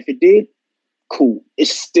passed, but if it did, cool.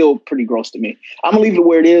 It's still pretty gross to me. I'm gonna leave it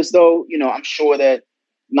where it is, though. I'm sure that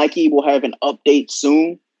Nike will have an update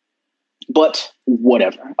soon, but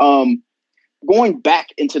whatever. Going back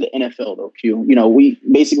into the NFL, though, Q, we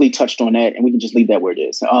basically touched on that, and we can just leave that where it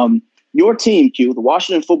is. Your team, Q, the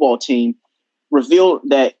Washington football team, revealed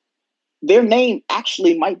that their name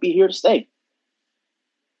actually might be here to stay.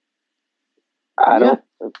 I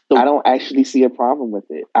don't actually see a problem with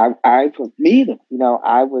it. Me either.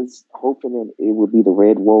 I was hoping that it would be the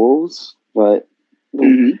Red Wolves, but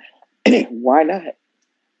why not?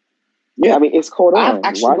 Yeah, I mean, it's caught on.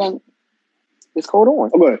 It's caught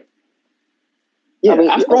on. Oh, go ahead. Yeah,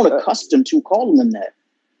 I've grown accustomed to calling them that.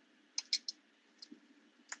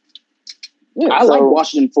 Yeah, I like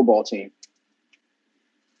Washington football team.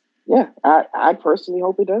 Yeah, I personally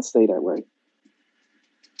hope it does stay that way.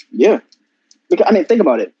 Yeah. Because, think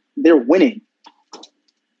about it. They're winning.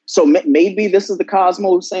 So maybe this is the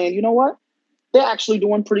Cosmos saying, you know what? They're actually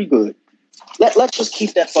doing pretty good. Let's just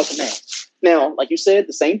keep that fucking name. Now, like you said,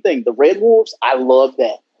 the same thing. The Red Wolves, I love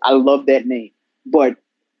that. I love that name. But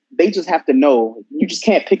they just have to know, you just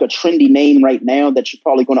can't pick a trendy name right now that you're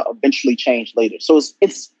probably going to eventually change later. So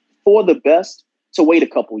it's for the best to wait a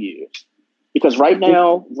couple years. Because right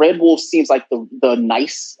now, Red Wolves seems like the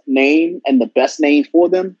nice name and the best name for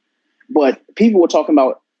them. But people were talking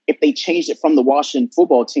about if they changed it from the Washington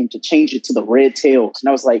football team to change it to the Red Tails. And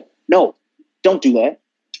I was like, no, don't do that.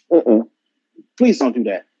 Please don't do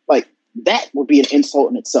that. Like, that would be an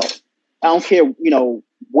insult in itself. I don't care,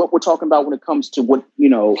 what we're talking about when it comes to what,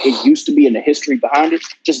 it used to be and the history behind it.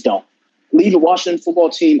 Just don't. Leave the Washington football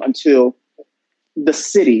team until the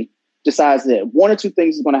city decides that one or two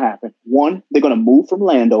things is going to happen. One, they're going to move from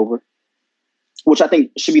Landover, which I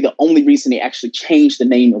think should be the only reason they actually changed the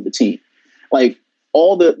name of the team. Like,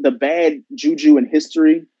 all the bad juju and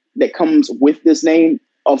history that comes with this name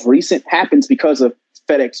of recent happens because of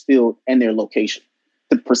FedEx Field and their location.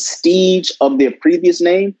 The prestige of their previous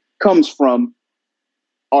name comes from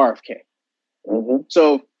RFK.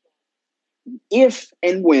 So if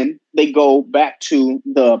and when they go back to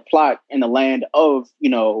the plot and the land of,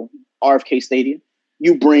 RFK Stadium,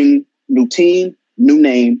 you bring new team, new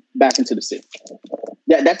name back into the city.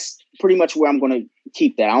 That's pretty much where I'm going to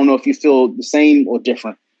keep that. I don't know if you feel the same or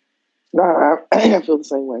different. No, I feel the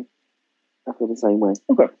same way.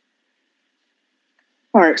 Okay.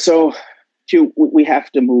 All right. So we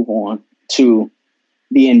have to move on to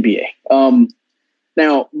the NBA.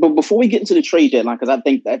 Now, but before we get into the trade deadline, because I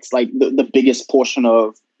think that's like the biggest portion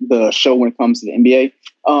of the show when it comes to the NBA,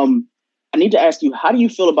 I need to ask you, how do you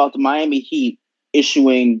feel about the Miami Heat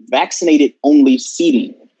issuing vaccinated-only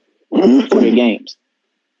seating for their games?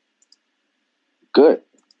 Good.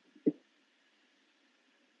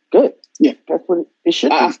 Yeah, that's what it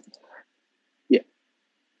should be.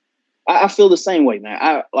 I feel the same way,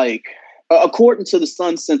 man. According to the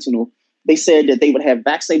Sun Sentinel, they said that they would have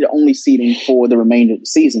vaccinated-only seating for the remainder of the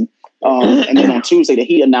season. And then on Tuesday, the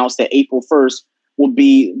Heat announced that April 1st will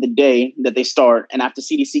be the day that they start, and after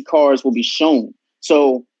CDC cards will be shown.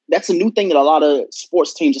 So that's a new thing that a lot of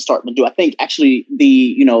sports teams are starting to do. I think actually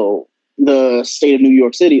the state of New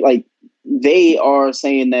York City, like, they are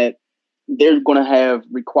saying that they're going to have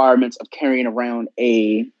requirements of carrying around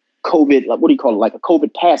a COVID, like, what do you call it? Like a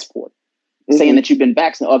COVID passport, saying that you've been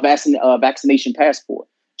vaccinated, a vaccination passport.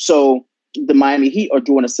 So the Miami Heat are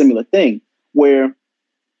doing a similar thing where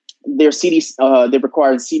they're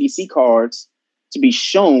requiring CDC cards to be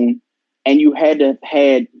shown, and you had to have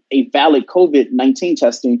had a valid COVID-19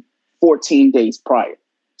 testing 14 days prior.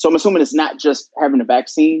 So I'm assuming it's not just having a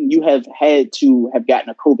vaccine. You have had to have gotten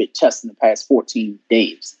a COVID test in the past 14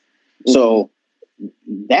 days. So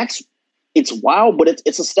it's wild, but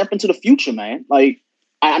it's a step into the future, man. Like,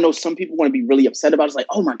 I know some people want to be really upset about it. It's like,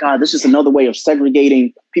 oh my God, this is another way of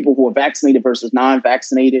segregating people who are vaccinated versus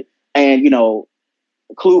non-vaccinated. And,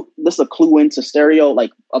 this is a clue into stereo.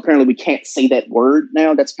 Like, apparently we can't say that word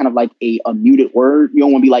now. That's kind of like a muted word. You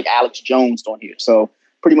don't want to be like Alex Jones on here. So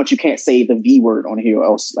pretty much you can't say the V word on here, or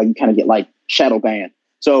else like you kind of get like shadow banned.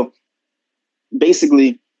 So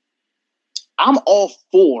basically, I'm all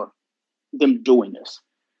for them doing this.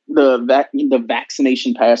 The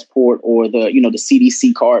vaccination passport, or the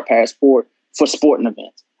CDC card passport for sporting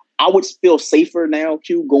events. I would feel safer now,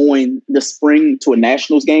 Q, going this spring to a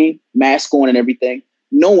Nationals game, mask on and everything,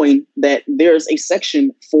 knowing that there's a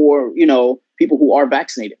section for, people who are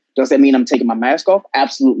vaccinated. Does that mean I'm taking my mask off?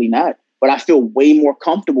 Absolutely not. But I feel way more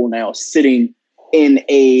comfortable now sitting in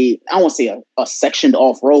I don't want to say a sectioned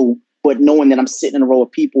off row, but knowing that I'm sitting in a row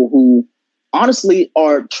of people who honestly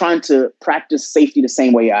are trying to practice safety the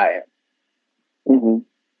same way I am. Mm-hmm.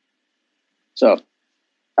 So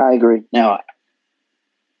I agree. Now,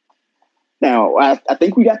 I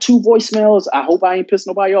think we got 2 voicemails. I hope I ain't pissed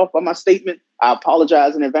nobody off by my statement. I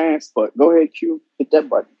apologize in advance, but go ahead, Q. Hit that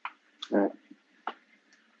button. All right.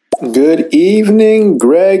 Good evening,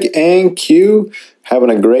 Greg and Q.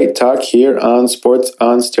 Having a great talk here on Sports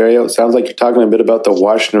on Stereo. It sounds like you're talking a bit about the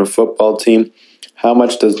Washington football team. How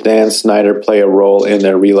much does Dan Snyder play a role in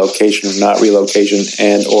their relocation, not relocation,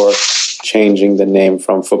 and or changing the name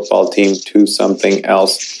from football team to something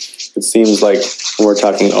else? It seems like when we're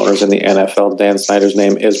talking owners in the NFL, Dan Snyder's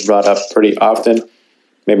name is brought up pretty often.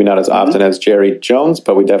 Maybe not as often as Jerry Jones,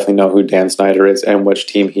 but we definitely know who Dan Snyder is and which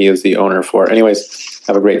team he is the owner for. Anyways,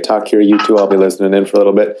 have a great talk here. You two, I'll be listening in for a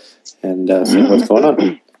little bit and see what's going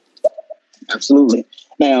on. Absolutely.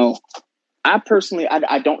 Now, I personally,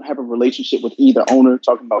 I don't have a relationship with either owner,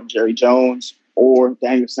 talking about Jerry Jones or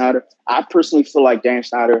Daniel Snyder. I personally feel like Dan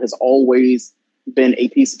Snyder has always been a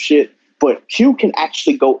piece of shit, but Q can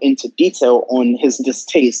actually go into detail on his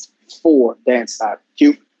distaste for Dan Snyder.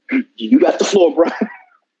 Q, you got the floor, bro.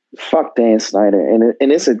 Fuck Dan Snyder,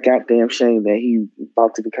 and it's a goddamn shame that he's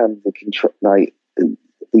about to become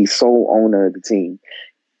the sole owner of the team.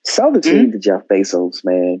 Sell the team to Jeff Bezos,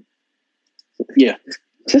 man. Yeah,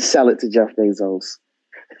 just sell it to Jeff Bezos.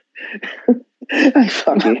 I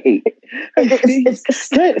fucking hate it.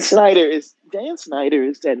 Dan Snyder is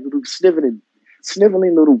that little sniveling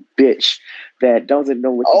little bitch that doesn't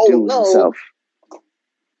know what to do with himself.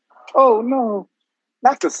 Oh no,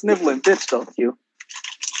 not the sniveling bitch, though, Q.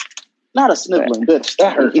 Not a sniveling bitch.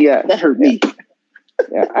 That hurt. Yeah, that hurt me.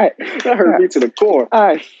 Yeah, that hurt me to the core.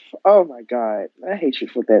 Oh my God, my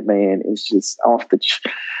hatred for that man is just off the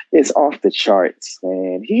charts,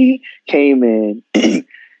 man. He came in,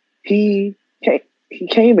 he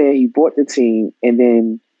bought the team, and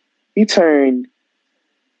then he turned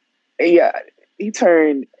a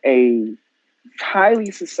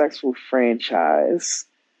highly successful franchise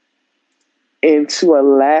into a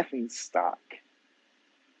laughing stock.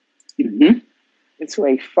 Mm-hmm. Into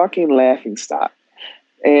a fucking laughing stock.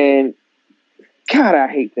 And God, I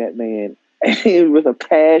hate that man. with a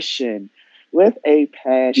passion. Yeah.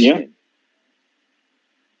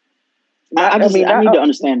 I need to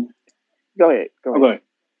understand. Go ahead. Go ahead.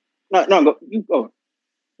 No, go. You go.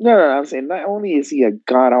 No, I'm saying not only is he a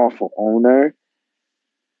god-awful owner,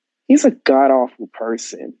 he's a god-awful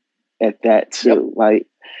person at that too. Yep.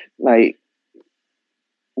 Like,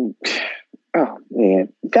 oh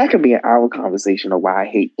man, that could be an hour conversation of why I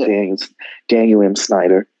hate Daniel M.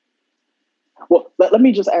 Snyder. Well, let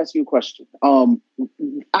me just ask you a question. I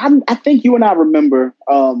think you and I remember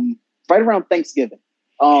right around Thanksgiving,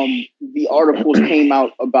 the articles came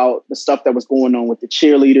out about the stuff that was going on with the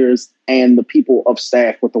cheerleaders and the people of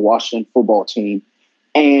staff with the Washington football team.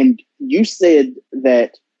 And you said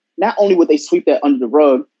that not only would they sweep that under the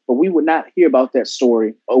rug, but we would not hear about that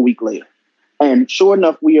story a week later. And sure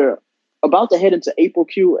enough, we are about to head into April,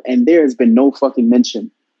 Q, and there has been no fucking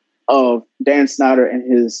mention of Dan Snyder and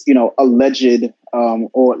his, alleged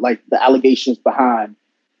or like the allegations behind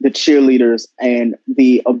the cheerleaders and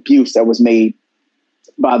the abuse that was made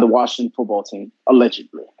by the Washington football team,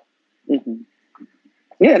 allegedly. Mm-hmm.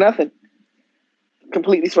 Yeah, nothing.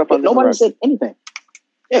 Completely swept under the rug. Nobody said anything.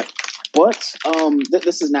 Yeah, but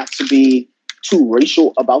this is not to be too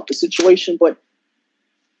racial about the situation, but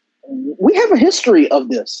we have a history of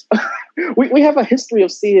this. we have a history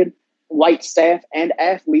of seeing white staff and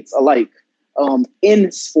athletes alike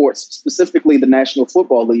in sports, specifically the National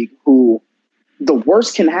Football League, who the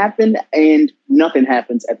worst can happen and nothing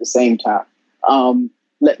happens at the same time.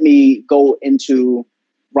 Let me go into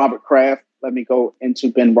Robert Kraft. Let me go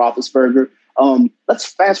into Ben Roethlisberger. Let's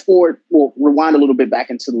fast forward. We'll rewind a little bit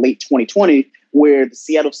back into late 2020, where the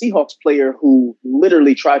Seattle Seahawks player who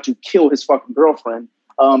literally tried to kill his fucking girlfriend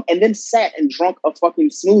and then sat and drank a fucking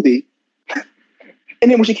smoothie. And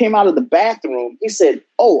then when she came out of the bathroom, he said,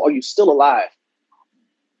 "Oh, are you still alive?"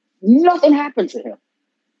 Nothing happened to him.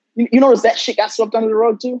 You notice that shit got swept under the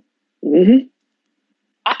rug too? Mm-hmm.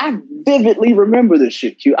 I vividly remember this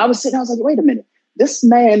shit, Q. I was like, wait a minute. This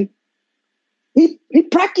man, he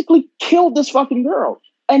practically killed this fucking girl.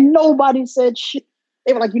 And nobody said shit.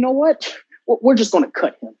 They were like, you know what? We're just going to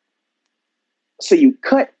cut him. So you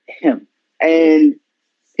cut him. And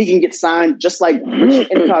he can get signed just like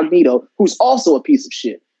Richard Incognito, who's also a piece of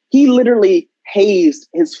shit. He literally hazed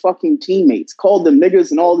his fucking teammates, called them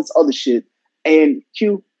niggas and all this other shit. And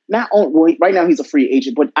Q, not on right now he's a free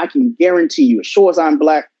agent, but I can guarantee you, as sure as I'm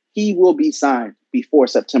black, he will be signed before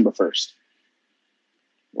September 1st.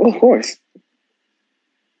 Well, of course.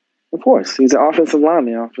 Of course. He's an offensive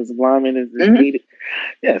lineman. Offensive lineman is needed.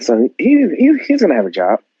 Yeah, so he's gonna have a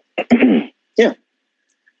job. Yeah.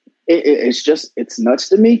 It's nuts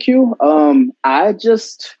to me, Q. I'm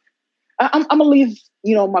gonna leave,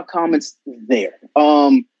 my comments there.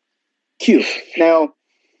 Q. Now,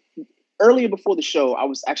 earlier before the show, I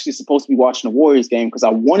was actually supposed to be watching the Warriors game because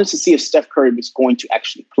I wanted to see if Steph Curry was going to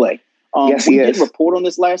actually play. Yes, he is. We did report on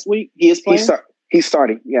this last week. He is playing? He's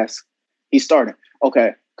starting, yes. He's starting.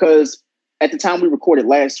 Okay. Because at the time we recorded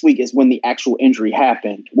last week is when the actual injury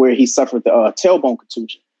happened, where he suffered the tailbone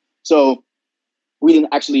contusion. So we didn't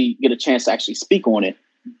actually get a chance to actually speak on it.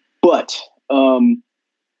 But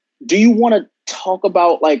do you want to talk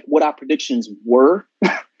about like what our predictions were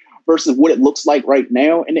versus what it looks like right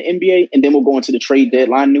now in the NBA? And then we'll go into the trade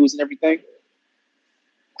deadline news and everything.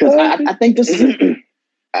 Because I think this is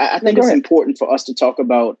I think it's important for us to talk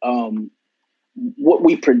about what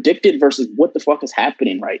we predicted versus what the fuck is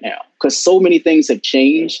happening right now. Because so many things have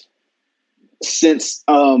changed since.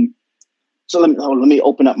 So let me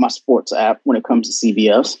open up my sports app when it comes to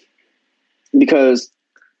CBS, because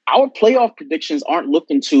our playoff predictions aren't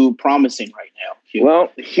looking too promising right now. Hugh. Well,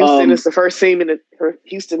 Houston is the first team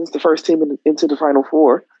Houston is the first team into the Final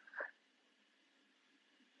Four.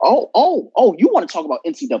 Oh! You want to talk about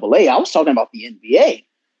NCAA? I was talking about the NBA.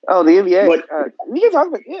 Oh, the NBA. But, we can talk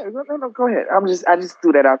about no. Go ahead. I just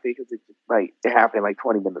threw that out there because it happened like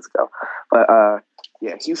 20 minutes ago. But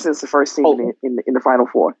Houston's the first team in the Final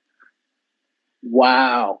Four.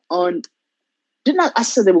 Wow. I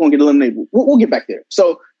said they were going to get eliminated. We'll get back there.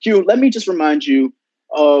 So, Hugh, let me just remind you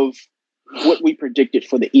of what we predicted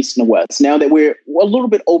for the East and the West. Now that we're a little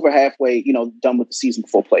bit over halfway, done with the season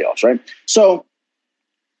before playoffs, right? So,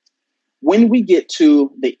 when we get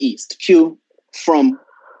to the East, Q, from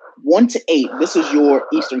 1 to 8, this is your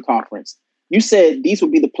Eastern Conference. You said these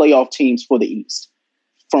would be the playoff teams for the East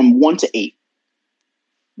from 1 to 8.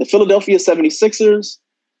 The Philadelphia 76ers,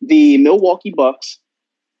 the Milwaukee Bucks,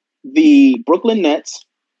 the Brooklyn Nets,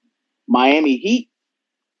 Miami Heat,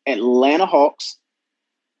 Atlanta Hawks,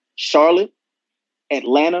 Charlotte,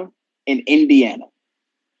 Atlanta, and Indiana.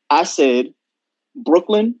 I said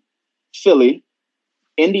Brooklyn, Philly,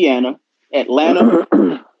 Indiana,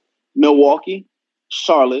 Atlanta, Milwaukee,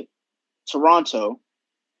 Charlotte, Toronto,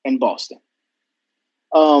 and Boston.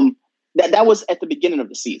 That was at the beginning of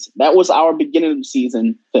the season. That was our beginning of the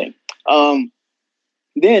season thing.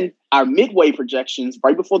 Then our midway projections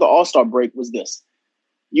right before the All-Star break was this.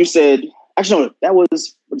 You said, actually, no, that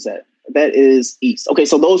was, what is that? That is East. Okay,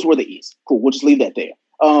 so those were the East. Cool, we'll just leave that there.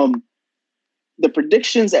 The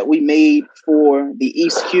predictions that we made for the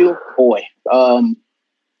East, Q, boy,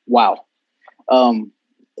 wow.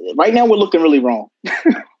 Right now we're looking really wrong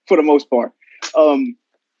for the most part.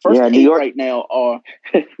 New York right now are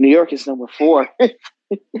New York is number 4.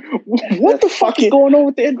 What the fuck is going on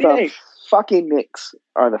with the NBA? The fucking Knicks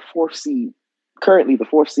are the 4th seed, currently the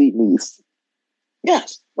 4th seed in the East.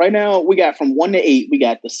 Yes, right now we got from 1 to 8. We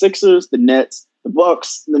got the Sixers, the Nets, the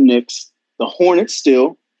Bucks, the Knicks, the Hornets,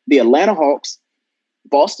 still the Atlanta Hawks,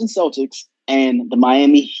 Boston Celtics, and the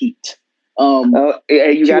Miami Heat.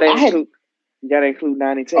 You gotta include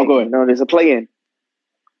 9 and 10. Oh, go ahead. No, there's a play-in.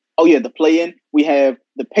 Oh yeah, the play-in. We have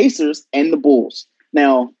the Pacers and the Bulls.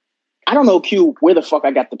 Now, I don't know, Q, where the fuck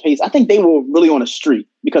I got the Pacers. I think they were really on a streak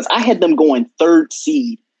because I had them going 3rd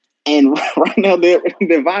seed, and right now they're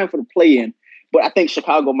vying for the play-in. But I think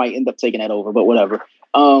Chicago might end up taking that over. But whatever.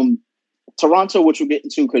 Toronto, which we'll get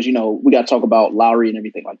into because we got to talk about Lowry and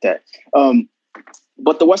everything like that.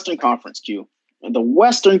 But the Western Conference, Q, the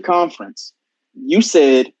Western Conference, you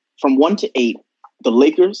said from 1 to 8, the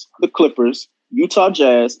Lakers, the Clippers, Utah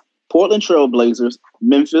Jazz, Portland Trail Blazers,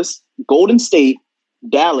 Memphis, Golden State,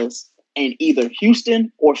 Dallas, and either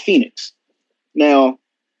Houston or Phoenix. Now,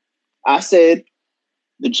 I said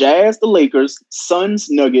the Jazz, the Lakers, Suns,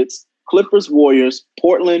 Nuggets, Clippers, Warriors,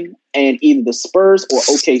 Portland, and either the Spurs or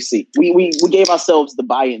OKC. We gave ourselves the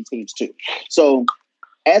buy-in teams too. So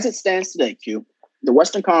as it stands today, Q, the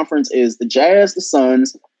Western Conference is the Jazz, the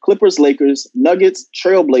Suns, Clippers, Lakers, Nuggets,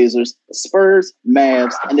 Trailblazers, Spurs,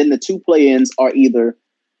 Mavs, and then the 2 play-ins are either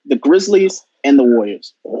the Grizzlies and the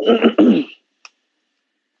Warriors.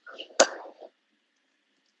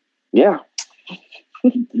 Yeah.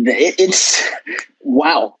 It's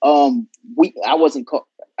wow.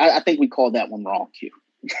 I think we called that one wrong, Q.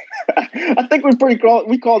 I think we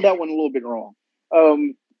called that one a little bit wrong.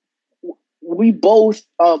 We both,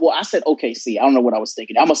 well, I said OKC. I don't know what I was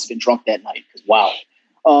thinking. I must have been drunk that night. Wow.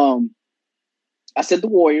 I said the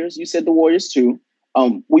Warriors. You said the Warriors too.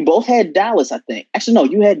 We both had Dallas, I think. Actually, no,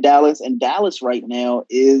 you had Dallas, and Dallas right now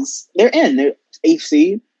they're 8th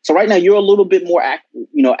seed. So right now you're a little bit more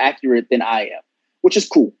accurate than I am, which is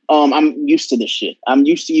cool. I'm used to this shit. I'm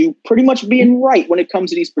used to you pretty much being right when it comes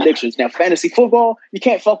to these predictions. Now, fantasy football, you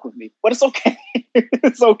can't fuck with me, but it's okay.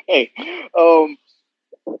 It's okay.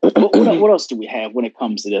 What else do we have when it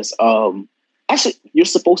comes to this? Actually, you're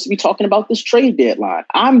supposed to be talking about this trade deadline.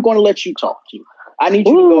 I'm going to let you talk. I need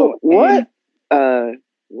you to go.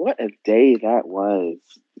 What a day that was.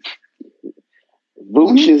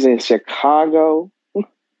 Vooch is in Chicago.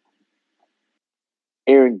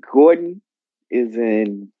 Aaron Gordon is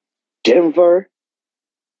in Denver.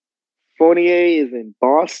 Fournier is in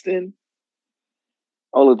Boston.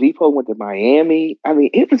 Oladipo went to Miami. I mean,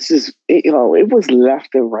 it was just, it was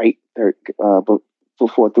left and right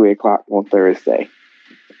before 3 o'clock on Thursday.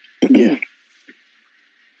 Yeah.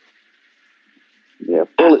 Yeah,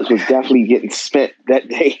 bullets was definitely getting spent that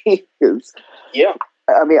day. Yeah.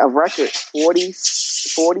 I mean, a record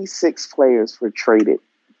 46 players were traded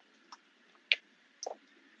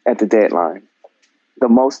at the deadline. The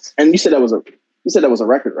most. And you said that was a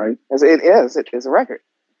record, right? It is. It's a record.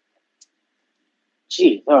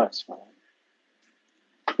 Gee, that's fine.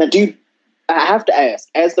 Now, I have to ask,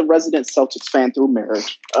 as the resident Celtics fan through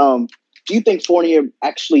marriage, do you think Fournier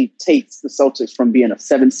actually takes the Celtics from being a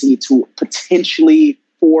 7 seed to potentially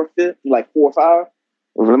 4 or 5?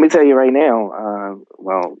 Well, let me tell you right now.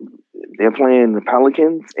 They're playing the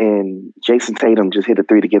Pelicans, and Jason Tatum just hit a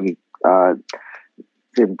 3 to give him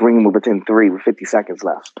to bring him within 3 with 50 seconds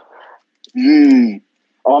left. I'm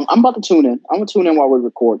about to tune in. I'm gonna tune in while we're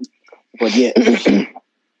recording. But yeah,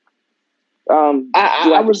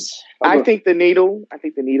 I think the needle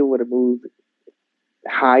would have moved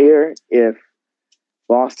higher if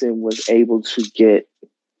Boston was able to get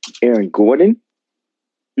Aaron Gordon.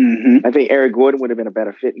 Mm-hmm. I think Aaron Gordon would have been a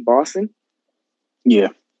better fit in Boston. Yeah,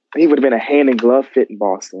 he would have been a hand and glove fit in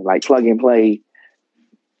Boston, like plug and play,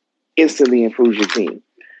 instantly improves your team.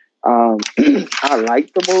 I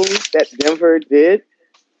like the move that Denver did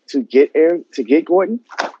to get Gordon.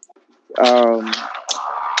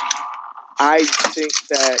 I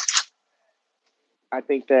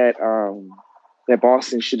think that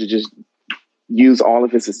Boston should have just used all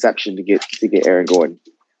of his exception to get Aaron Gordon.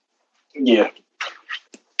 Yeah.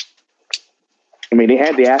 I mean, they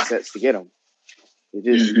had the assets to get him. They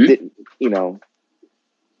just didn't,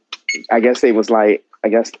 I guess they was like,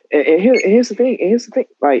 and here's the thing.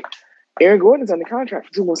 Like, Aaron Gordon's under contract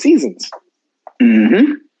for 2 more seasons.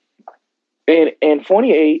 Mm-hmm. And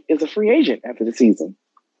Fournier is a free agent after the season.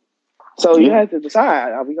 So you have to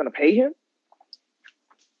decide, are we going to pay him?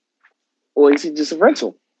 Or is he just a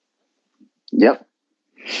rental? Yep.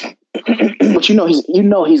 But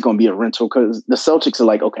he's going to be a rental because the Celtics are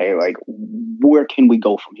like, okay, like, where can we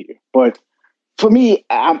go from here? But for me,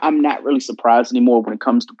 I'm not really surprised anymore when it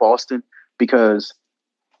comes to Boston because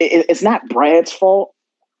it's not Brad's fault.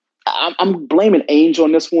 I'm blaming Ainge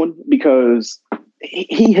on this one because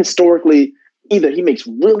he historically either he makes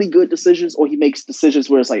really good decisions or he makes decisions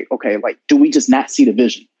where it's like, okay, like, do we just not see the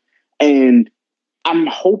vision? And I'm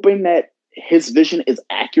hoping that his vision is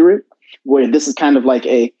accurate, where this is kind of like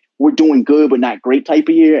we're doing good but not great type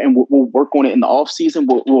of year, and we'll work on it in the off season.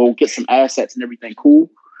 We'll get some assets and everything cool.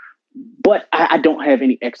 But I don't have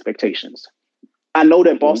any expectations. I know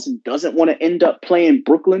that Boston doesn't want to end up playing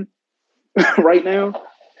Brooklyn right now,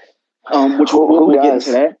 which we'll get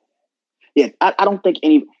into that. Yeah, I don't think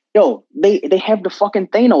any. They have the fucking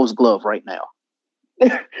Thanos glove right now.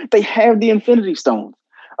 They have the Infinity Stones.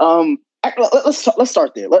 Let's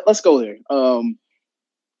start there. Let's go there. And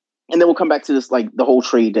then we'll come back to this, like the whole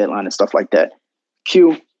trade deadline and stuff like that.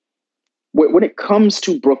 Q, when it comes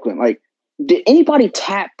to Brooklyn, like, did anybody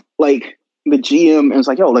tap like the GM and it's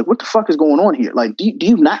like, yo, like, what the fuck is going on here? Like, do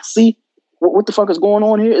you not see what the fuck is going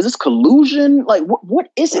on here? Is this collusion? Like, what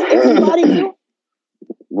is it? Everybody knew?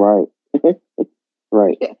 Right.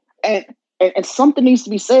 Right. And something needs to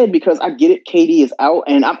be said because I get it. KD is out,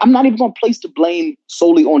 and I'm not even going to place the blame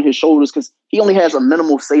solely on his shoulders because he only has a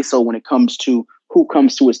minimal say so when it comes to who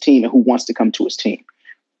comes to his team and who wants to come to his team.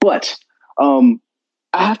 But I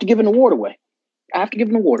have to give an award away.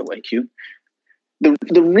 Q.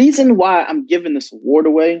 The reason why I'm giving this award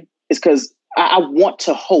away is because I want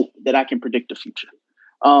to hope that I can predict the future.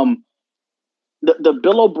 The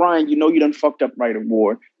Bill O'Brien, you done fucked up right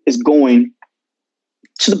award is going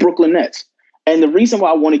to the Brooklyn Nets. And the reason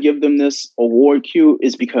why I want to give them this award, Q,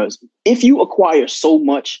 is because if you acquire so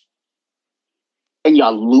much and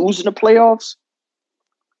y'all lose in the playoffs,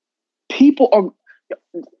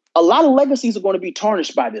 a lot of legacies are going to be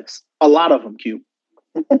tarnished by this. A lot of them, Q.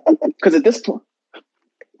 Because at this point,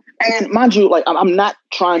 and mind you, like I'm not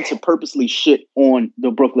trying to purposely shit on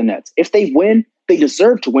the Brooklyn Nets. If they win, they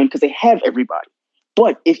deserve to win because they have everybody.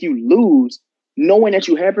 But if you lose, knowing that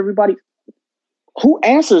you have everybody, who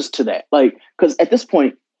answers to that? Like, because at this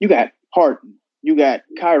point, you got Harden, you got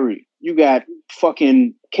Kyrie, you got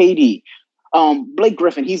fucking KD, Blake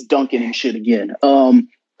Griffin, he's dunking and shit again.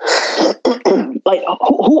 Like,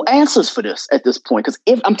 who answers for this at this point? Because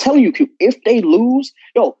if I'm telling you, if they lose,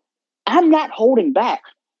 I'm not holding back.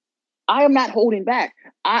 I am not holding back.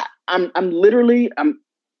 I'm literally,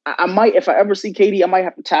 I might, if I ever see KD, I might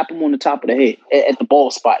have to tap him on the top of the head at the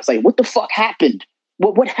ball spot. It's like, what the fuck happened?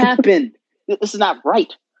 What happened? This is not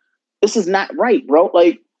right. This is not right, bro.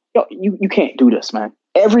 Like, you can't do this, man.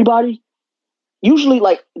 Everybody, usually,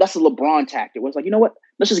 like, that's a LeBron tactic. Where it's like, you know what?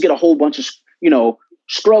 Let's just get a whole bunch of,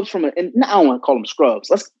 scrubs from it. And I don't want to call them scrubs.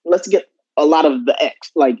 Let's get a lot of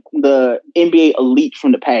the NBA elite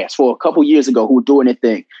from the past for a couple years ago who were doing their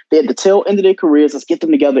thing. They had the tail end of their careers. Let's get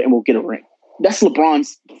them together and we'll get a ring. That's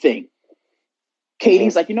LeBron's thing.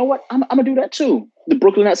 KD's like, you know what? I'm gonna do that too. The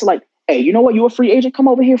Brooklyn Nets are like, hey, you know what? You're a free agent. Come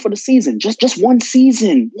over here for the season. Just one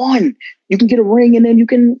season. One. You can get a ring and then you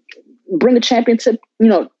can bring a championship,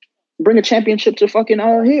 bring a championship to fucking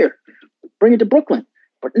here. Bring it to Brooklyn.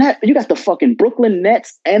 But you got the fucking Brooklyn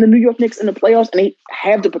Nets and the New York Knicks in the playoffs, and they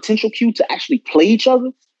have the potential to actually play each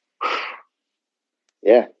other.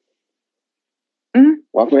 Yeah. Mm-hmm.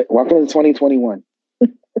 Welcome to 2021.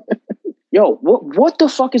 Yo, what the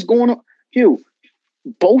fuck is going on? Hugh,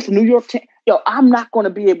 both New York teams. Yo, I'm not going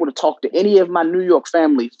to be able to talk to any of my New York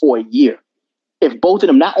family for a year if both of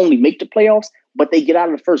them not only make the playoffs, but they get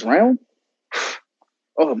out of the first round.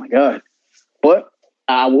 Oh my God. But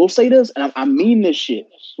I will say this, and I mean this shit.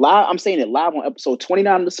 Live, I'm saying it live on episode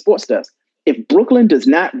 29 of the Sports Desk. If Brooklyn does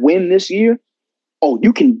not win this year,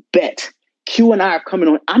 you can bet Q and I are coming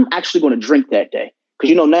on. I'm actually going to drink that day.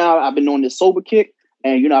 Because, now I've been on this sober kick,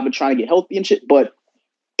 and, I've been trying to get healthy and shit. But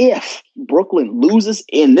if Brooklyn loses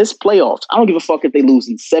in this playoffs, I don't give a fuck if they lose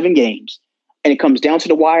in 7 games, and it comes down to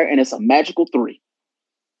the wire, and it's a magical 3.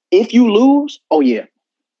 If you lose,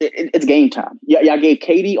 it's game time. Y'all gave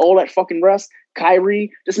KD all that fucking rest. Kyrie,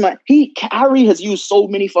 Kyrie has used so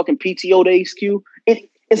many fucking PTO days, Q.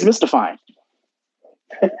 It's mystifying.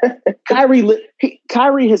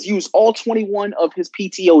 Kyrie has used all 21 of his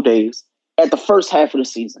PTO days at the first half of the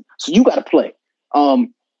season. So you got to play. I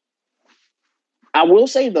will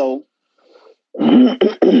say, though,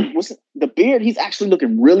 the beard, he's actually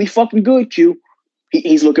looking really fucking good, Q.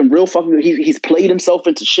 He's looking real fucking good. He's played himself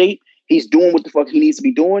into shape. He's doing what the fuck he needs to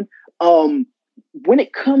be doing. When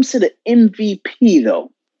it comes to the MVP,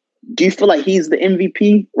 though, do you feel like he's the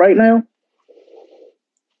MVP right now?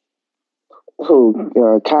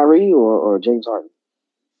 Who, Kyrie or James Harden?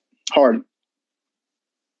 Harden.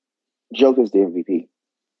 Joker's the MVP.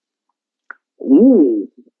 Ooh.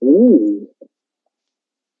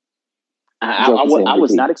 I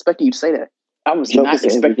was not expecting you to say that. I was not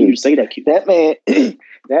expecting you to say that, Q.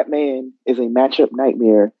 That man is a matchup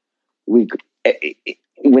nightmare.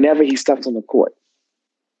 Whenever he steps on the court,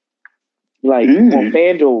 like on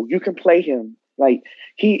FanDuel, you can play him. Like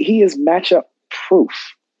he is matchup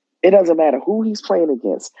proof. It doesn't matter who he's playing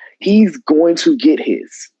against. He's going to get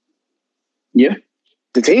his. Yeah.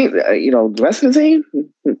 The team, the rest of the team,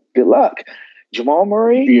 good luck. Jamal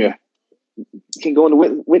Murray, can go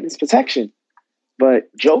into witness protection,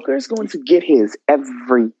 but Joker is going to get his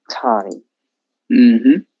every time.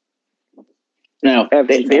 Mm-hmm. Now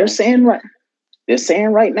they're saying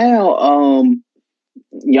right now,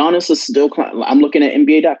 Giannis is still climbing. I'm looking at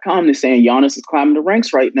NBA.com. They're saying Giannis is climbing the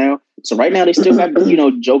ranks right now. So right now they still have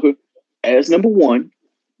Joker as number 1.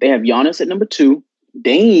 They have Giannis at number 2.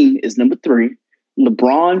 Dame is number 3.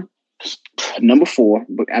 LeBron number 4.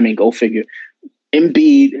 But I mean, go figure.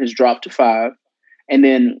 Embiid has dropped to 5. And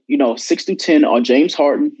then 6 through 10 are James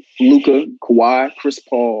Harden, Luka, Kawhi, Chris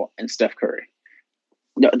Paul, and Steph Curry.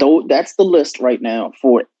 That's the list right now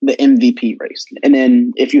for the MVP race. And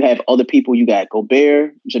then if you have other people, you got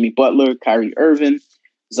Gobert, Jimmy Butler, Kyrie Irving,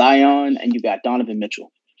 Zion, and you got Donovan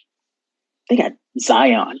Mitchell. They got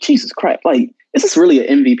Zion. Jesus Christ. Like, is this really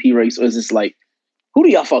an MVP race, or is this like, who do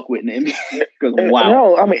y'all fuck with in the NBA? Because wow.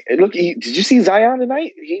 No, I mean, look, did you see Zion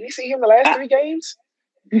tonight? Did you see him the last 3 games?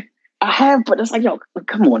 I have, but it's like,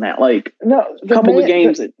 come on now. Like, no, a couple of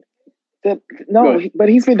games. But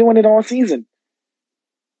he's been doing it all season.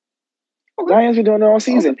 Zion been doing it all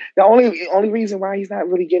season. The only reason why he's not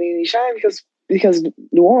really getting any shine because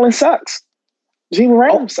New Orleans sucks. Jalen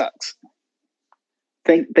Randall sucks.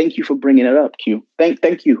 Thank you for bringing it up, Q.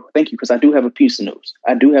 Thank you, because I do have a piece of news.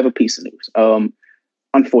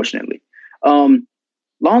 Unfortunately,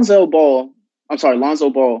 Lonzo Ball.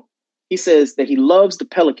 He says that he loves the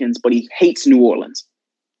Pelicans, but he hates New Orleans.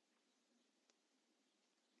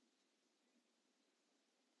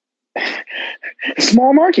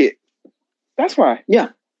 Small market. That's why. Yeah.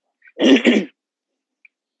 I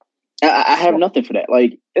have nothing for that.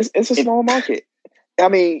 Like it's a small market. I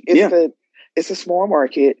mean, it's a small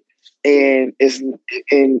market, and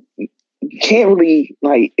you can't really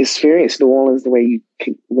like experience New Orleans the way you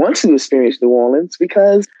want to experience New Orleans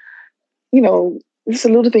because there's a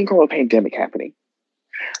little thing called a pandemic happening.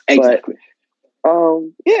 Exactly.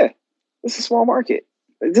 But, it's a small market.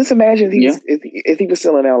 Just imagine if he was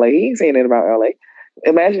still in LA. He ain't saying that about LA.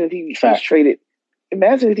 Imagine if he was traded.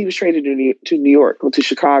 Imagine if he was traded to New York or to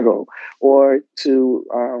Chicago or to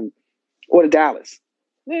Dallas.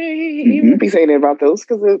 He wouldn't be saying that about those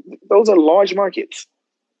because those are large markets.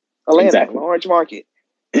 Atlanta, large market.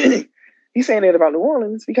 He's saying that about New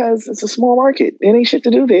Orleans because it's a small market. There ain't shit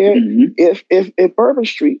to do there if Bourbon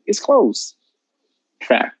Street is closed.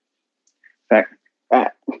 Fact.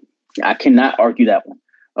 I cannot argue that one.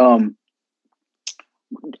 I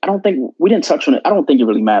don't think we didn't touch on it. I don't think it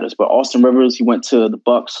really matters. But Austin Rivers, he went to the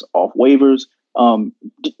Bucks off waivers.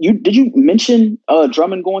 Did you mention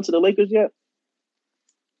Drummond going to the Lakers yet?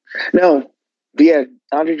 No. But yeah,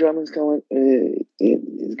 Andre Drummond's going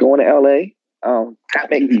is going to LA.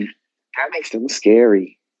 That makes them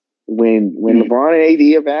scary when LeBron and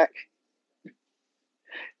AD are back,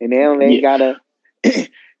 and now they gotta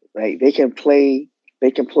like they can play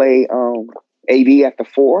AD at the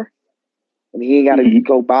 4, and he ain't got to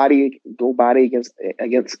go body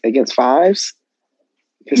against fives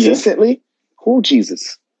consistently. Oh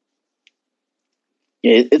Jesus!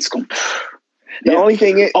 Yeah, it's going. The only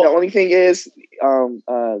thing is,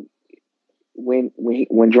 when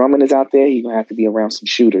Drummond is out there, he's gonna have to be around some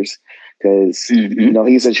shooters because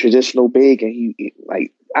he's a traditional big, and he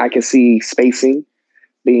I can see spacing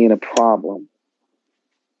being a problem.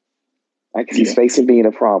 But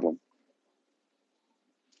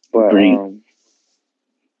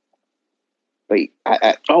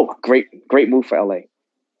great move for LA.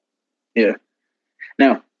 Yeah.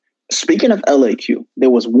 Now, speaking of LAQ, there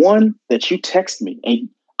was one that you texted me, and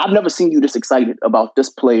I've never seen you this excited about this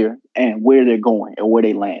player and where they're going and where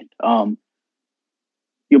they land.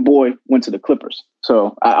 Your boy went to the Clippers,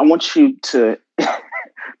 so I want you to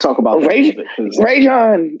talk about that a little bit.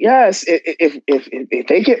 Rajon, yes. If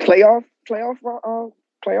they get playoff Rondo,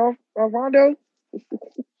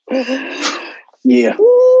 yeah,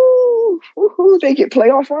 they get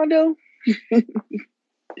playoff Rondo.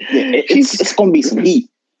 It's going to be some heat.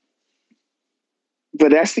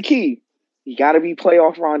 But that's the key. You got to be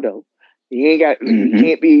playoff Rondo. You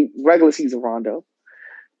can't be regular season Rondo.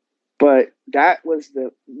 But that was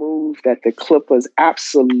the move that the Clippers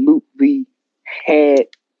absolutely had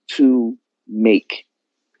to make.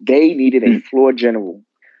 They needed a floor general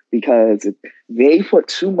because they put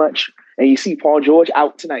too much. And you see Paul George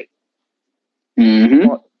out tonight.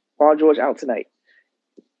 Paul George out tonight.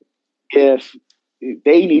 If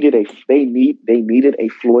they needed a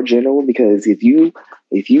floor general because if you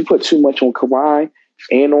put too much on Kawhi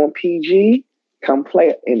and on PG, come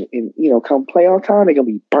playoff time, they're gonna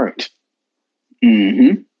be burnt.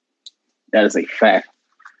 That is a fact.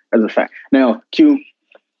 Now, Q,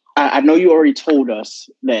 I know you already told us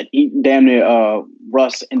that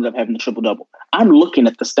Russ ended up having a triple double. I'm looking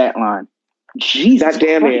at the stat line. Jesus, that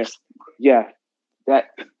damn near, yeah, that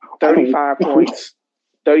 35 points,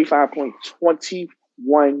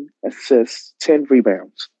 21 assists, 10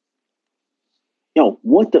 rebounds. Yo,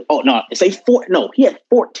 what the? Oh no, it's a 4. No, he had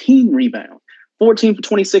 14 rebounds, 14 for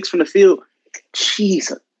 26 from the field.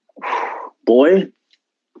 Jesus, boy,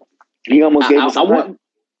 he almost gave us.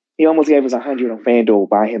 He almost gave us 100 on FanDuel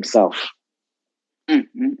by himself.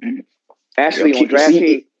 Actually, on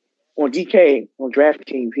DraftKings, on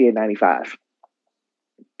DraftKings, he had 95.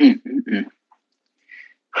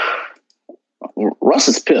 Russ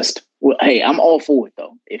is pissed. Well, hey, I'm all for it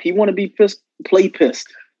though. If he want to be pissed, play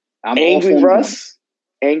pissed. Angry Russ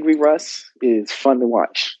is fun to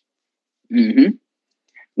watch.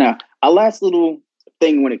 Now, our last little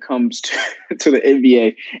thing when it comes to the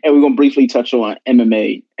NBA, and we're gonna briefly touch on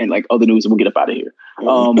MMA and like other news, and we'll get up out of here.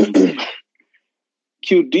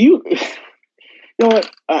 Q, do you know what?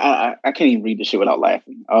 I can't even read this shit without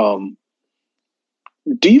laughing.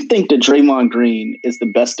 Do you think that Draymond Green is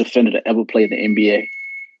the best defender to ever play in the NBA?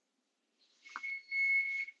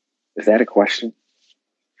 Is that a question?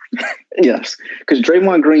 Yes, because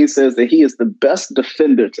Draymond Green says that he is the best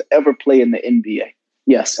defender to ever play in the NBA.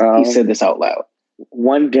 Yes, he said this out loud.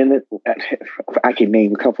 One Dennis, I can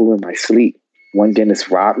name a couple in my sleep. One Dennis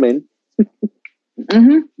Rodman,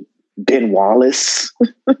 Ben Wallace.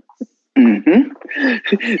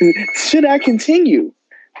 Should I continue?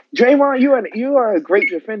 Draymond, you are a great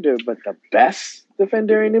defender, but the best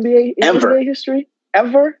defender in NBA NBA history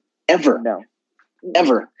ever? No,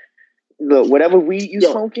 ever. Look, whatever weed you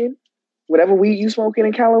smoking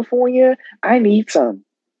in California, I need some.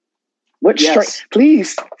 What strain?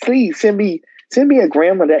 Please send me a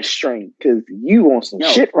gram of that strain because you want some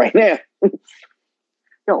shit right now.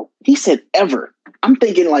 No, he said ever. I'm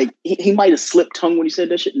thinking like he might have slipped tongue when he said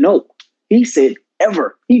that shit. No, he said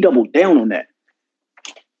ever. He doubled down on that.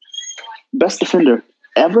 Best defender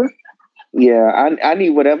ever? Yeah, I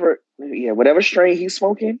need whatever strain he's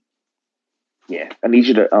smoking. Yeah, I need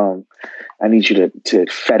you to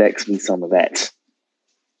FedEx me some of that.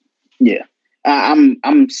 Yeah,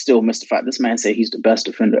 I'm still mystified. This man said he's the best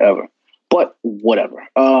defender ever, but whatever.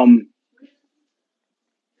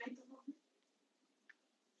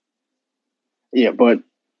 Yeah, but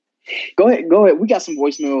go ahead. We got some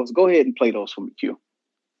voicemails. Go ahead and play those for me, Q.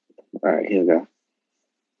 All right, here we go.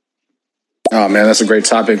 Oh man, that's a great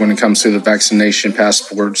topic when it comes to the vaccination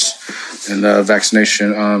passports and the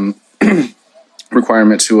vaccination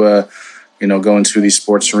requirement to go into these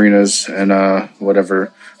sports arenas and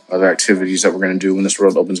whatever other activities that we're going to do when this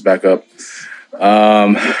world opens back up.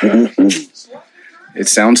 It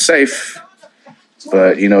sounds safe,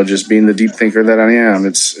 but just being the deep thinker that I am,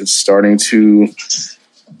 it's starting to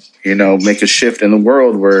make a shift in the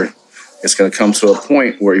world where it's going to come to a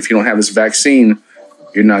point where if you don't have this vaccine,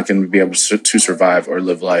 you're not going to be able to survive or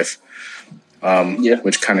live life.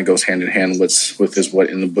 Which kind of goes hand in hand with what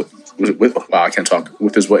in the book. Wow, I can't talk.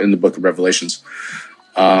 With is what in the book of Revelations,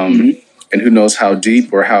 and who knows how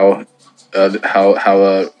deep or how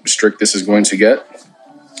strict this is going to get.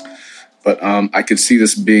 But I could see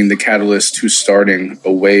this being the catalyst to starting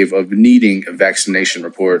a wave of needing a vaccination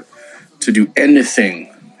report to do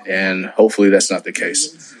anything, and hopefully that's not the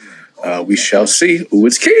case. We shall see. Ooh,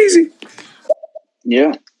 it's crazy.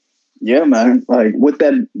 Yeah, man. Like with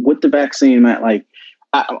the vaccine, man. Like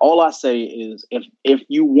all I say is, if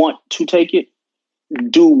you want to take it,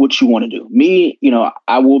 do what you want to do. Me,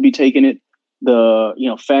 I will be taking it.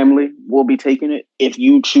 The family will be taking it. If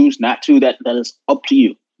you choose not to, that is up to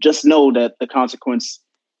you. Just know that the consequence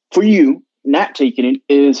for you not taking it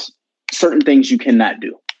is certain things you cannot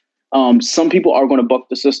do. Some people are going to buck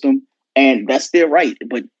the system, and that's their right.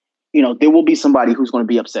 But there will be somebody who's going to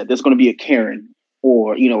be upset. There's going to be a Karen.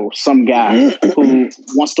 Or, some guy who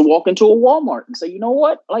wants to walk into a Walmart and say, you know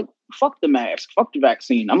what? Like, fuck the mask, fuck the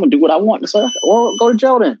vaccine. I'm going to do what I want. And say, well, go to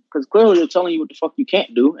jail then. Because clearly they're telling you what the fuck you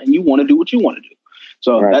can't do. And you want to do what you want to do.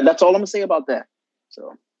 So that's all I'm going to say about that.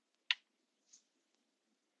 So.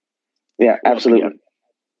 Yeah, absolutely.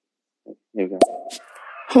 Here we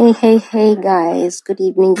go. Hey, guys. Good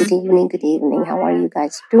evening. How are you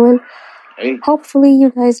guys doing? Hey. Hopefully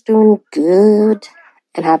you guys doing good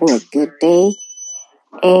and having a good day.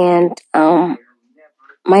 And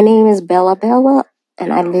my name is Bella,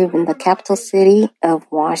 and I live in the capital city of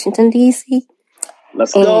Washington, D.C.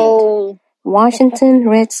 Let's go. Washington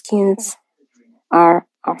Redskins are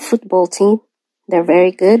our football team. They're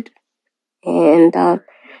very good. And I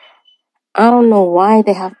don't know why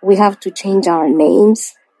we have to change our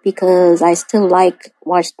names, because I still like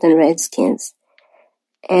Washington Redskins.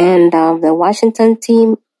 And the Washington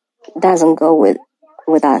team doesn't go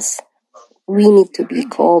with us. We need to be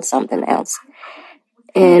called something else.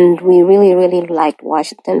 And we really, really liked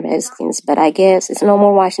Washington Redskins, but I guess it's no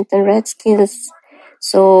more Washington Redskins.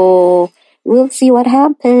 So we'll see what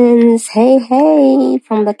happens. Hey,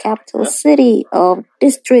 from the capital city of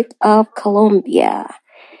District of Columbia.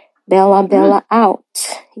 Bella out.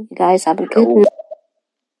 You guys have a good night.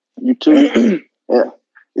 You too.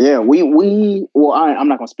 Yeah. I'm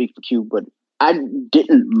not going to speak for Q, but I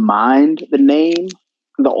didn't mind the name,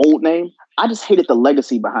 the old name. I just hated the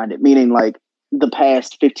legacy behind it, meaning like the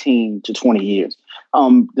past 15 to 20 years.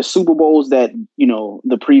 The Super Bowls that,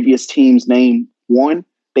 the previous team's name won,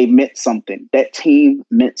 they meant something. That team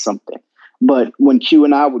meant something. But when Q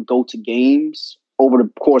and I would go to games over the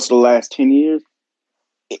course of the last 10 years,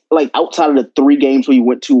 like outside of the 3 games we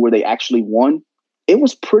went to where they actually won, it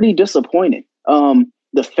was pretty disappointing. I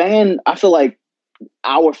feel like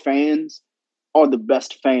our fans are the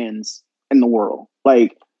best fans in the world.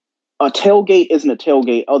 Like, a tailgate isn't a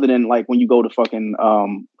tailgate other than like when you go to fucking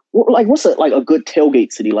what's a good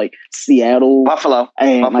tailgate city, like Seattle, Buffalo,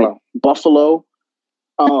 and like Buffalo.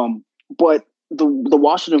 But the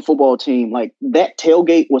Washington football team, like that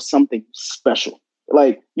tailgate was something special.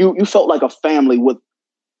 Like you felt like a family with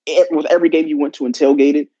every game you went to and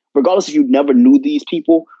tailgated, regardless if you never knew these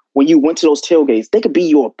people. When you went to those tailgates, they could be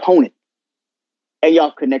your opponent, and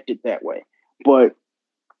y'all connected that way. But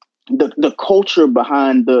the culture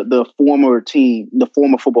behind the former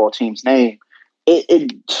football team's name,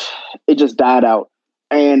 it just died out,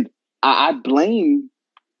 and I blame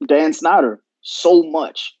Dan Snyder so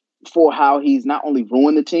much for how he's not only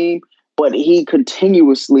ruined the team, but he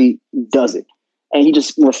continuously does it. And he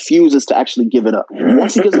just refuses to actually give it up.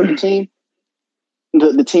 Once he gives up the team,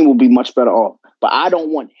 the team will be much better off. But I don't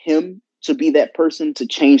want him to be that person to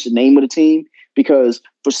change the name of the team, because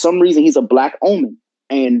for some reason he's a black omen.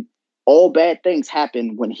 And all bad things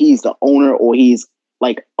happen when he's the owner or he's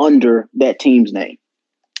like under that team's name.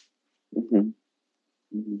 Mm-hmm.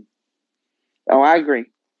 Mm-hmm. Oh, I agree.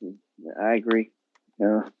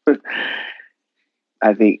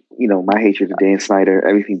 I think, my hatred of Dan Snyder,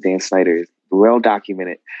 everything Dan Snyder is well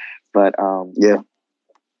documented. But yeah.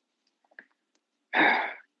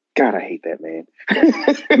 God, I hate that man.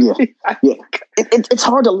 Yeah. It's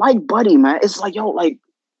hard to like Buddy, man. It's like, yo, like,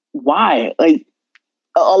 why? Like,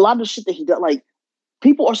 a lot of the shit that he does, like,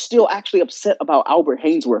 people are still actually upset about Albert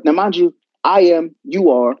Hainsworth. Now, mind you, I am, you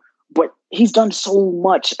are, but he's done so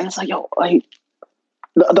much. And it's like, yo, like,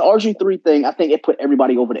 the RG3 thing, I think it put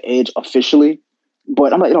everybody over the edge officially.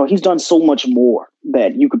 But I'm like, he's done so much more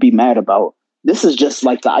that you could be mad about. This is just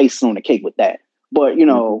like the icing on the cake with that. But,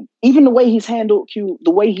 even the way he's handled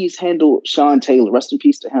Sean Taylor, rest in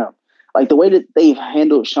peace to him. Like, the way that they've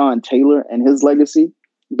handled Sean Taylor and his legacy,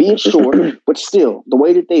 be it short, but still, the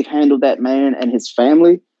way that they've handled that man and his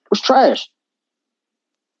family was trash.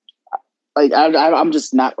 Like, I'm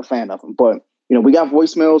just not a fan of him. But, we got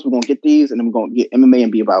voicemails. We're going to get these, and then we're going to get MMA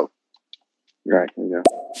and be about. Right. Yeah.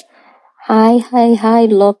 Hi,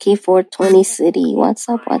 Loki 420 City. What's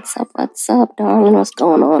up, darling? What's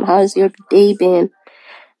going on? How's your day been?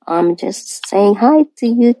 I'm just saying hi to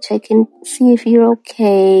you, checking, see if you're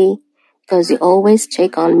okay, because you always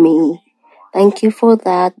check on me. Thank you for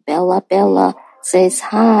that. Bella says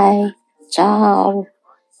hi. Ciao.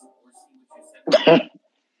 Okay.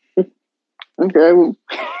 Well,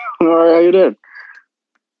 all right, how you doing?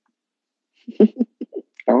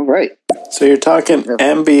 All right. So you're talking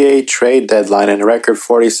NBA trade deadline, and a record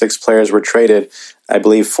 46 players were traded. I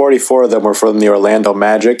believe 44 of them were from the Orlando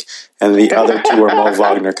Magic, and the other 2 were Mo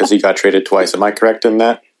Wagner because he got traded twice. Am I correct in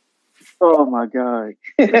that? Oh my God!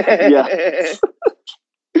 Yeah.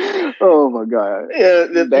 Oh my God! Yeah,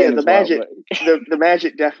 the Magic. The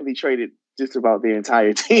Magic definitely traded just about the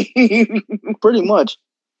entire team. Pretty much.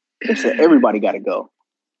 They said everybody got to go.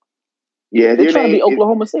 Yeah, they're trying to be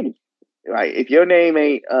Oklahoma City. Right. If your name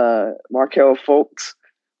ain't Markelle Fultz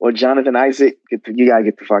or Jonathan Isaac, you gotta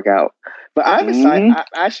get the fuck out. But I'm excited. I'm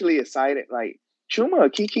actually excited. Like, Chuma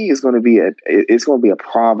Okeke is going to be a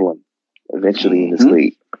problem eventually in this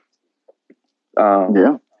league.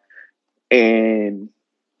 Yeah. And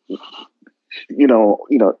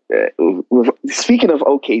speaking of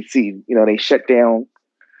OKC, they shut down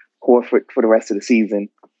Horford for the rest of the season.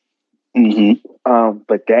 Mm-hmm.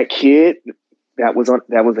 But that kid that was a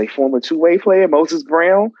former two-way player, Moses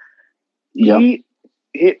Brown. Yeah.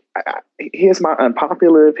 Here's my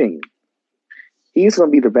unpopular opinion. He's going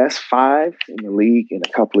to be the best 5 in the league in a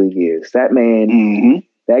couple of years. That man,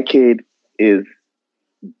 that kid is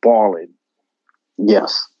balling.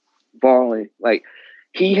 Yes. Balling. Like,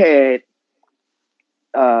 he had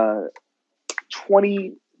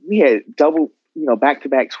 20, we had double,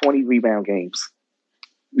 back-to-back 20 rebound games.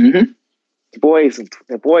 Mm-hmm. That boy is going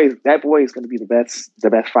to be the best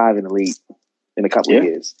 5 in the league in a couple of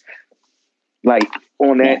years. Like,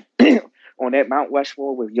 on that Mount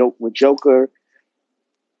Rushmore with Joker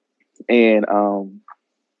and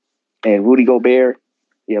Rudy Gobert,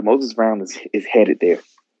 Moses Brown is headed there.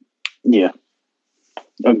 Yeah,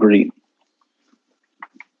 agreed.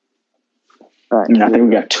 All right, I think we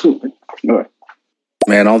got 2. All right.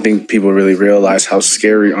 Man, I don't think people really realize how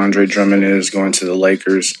scary Andre Drummond is going to the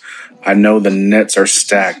Lakers. I know the Nets are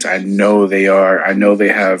stacked. I know they are. I know they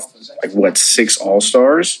have 6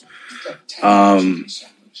 All-Stars.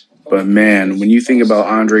 But man, when you think about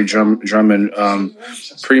Andre Drummond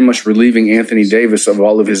pretty much relieving Anthony Davis of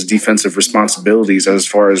all of his defensive responsibilities as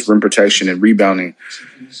far as rim protection and rebounding,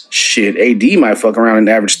 shit, AD might fuck around and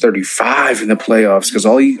average 35 in the playoffs, because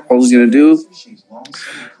all he's going to do,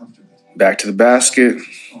 back to the basket,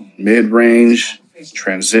 mid-range,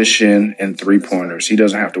 transition, and 3-pointers. He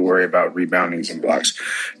doesn't have to worry about reboundings and blocks.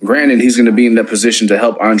 Granted, he's going to be in that position to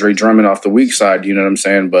help Andre Drummond off the weak side, you know what I'm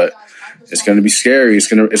saying? But it's going to be scary. It's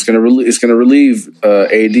going to relieve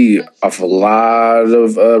AD of a lot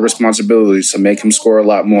of responsibilities to make him score a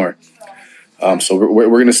lot more. So we're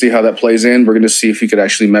going to see how that plays in. We're going to see if he could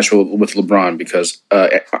actually mesh with LeBron because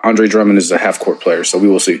Andre Drummond is a half-court player. So we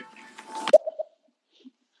will see.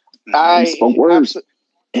 I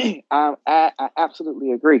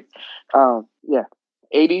absolutely agree. Yeah,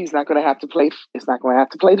 AD's not going to have to play. It's not going to have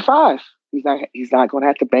to play the 5. He's not going to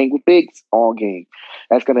have to bang with bigs all game.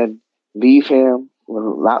 That's going to leave him with a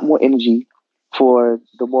lot more energy for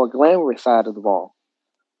the more glamorous side of the ball.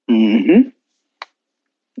 Mm-hmm.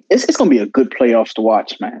 It's going to be a good playoffs to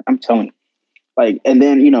watch, man. I'm telling you. Like, and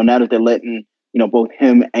then now that they're letting both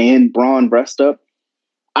him and Braun rest up,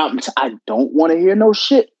 I don't want to hear no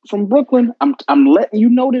shit from Brooklyn. I'm letting you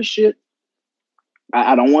know this shit.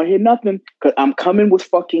 I don't want to hear nothing because I'm coming with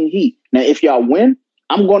fucking heat. Now, if y'all win,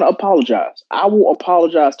 I'm going to apologize. I will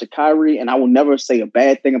apologize to Kyrie, and I will never say a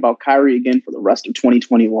bad thing about Kyrie again for the rest of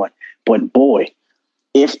 2021. But boy,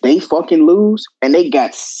 if they fucking lose and they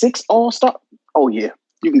got 6 All-Stars, oh yeah,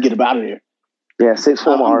 you can get them out of there. Yeah, 6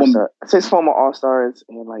 former All-Stars, 6 former All-Stars,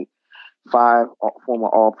 and like 5 former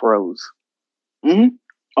All-Pros. Mm-hmm.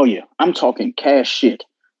 Oh yeah, I'm talking cash shit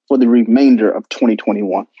for the remainder of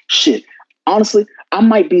 2021. Shit, honestly, I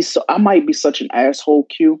might be such an asshole.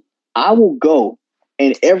 Q. I will go,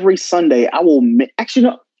 and every Sunday I will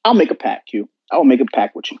I'll make a pact. Q. I will make a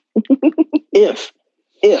pact with you. if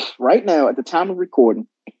right now at the time of recording,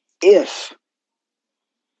 if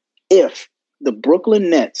the Brooklyn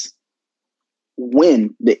Nets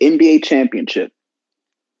win the NBA championship,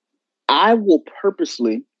 I will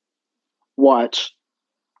purposely watch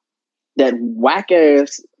that whack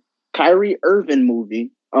ass Kyrie Irving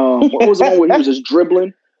movie. What was the one where he was just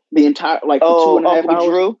dribbling the entire for 2.5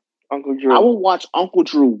 hours? Uncle Drew. I will watch Uncle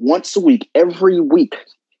Drew once a week, every week,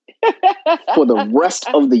 for the rest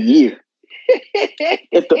of the year.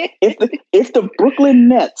 If the Brooklyn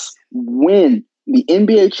Nets win the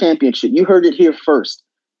NBA championship, you heard it here first.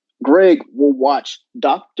 Greg will watch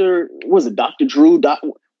Dr. Drew?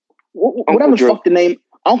 Whatever the fuck the name.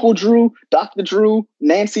 Uncle Drew, Dr. Drew,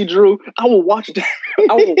 Nancy Drew. I will watch that.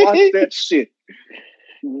 I will watch that shit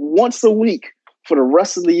once a week for the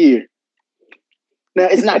rest of the year. Now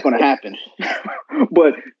it's not going to happen,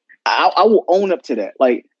 but I will own up to that.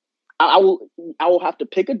 Like I will have to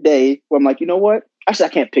pick a day where I'm like, you know what? Actually, I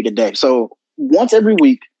can't pick a day. So once every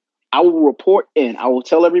week, I will report in. I will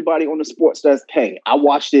tell everybody on the sports desk, hey, I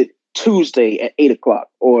watched it Tuesday at 8:00,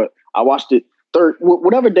 or I watched it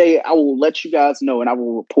whatever day. I will let you guys know, and I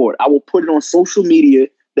will report. I will put it on social media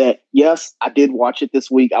that yes, I did watch it this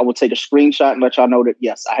week. I will take a screenshot and let y'all know that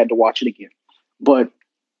yes, I had to watch it again. But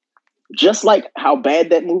just like how bad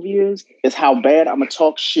that movie is how bad I'm gonna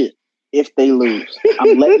talk shit if they lose.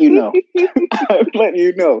 I'm letting you know. I'm letting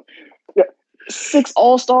you know. 6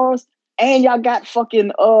 All-Stars, and y'all got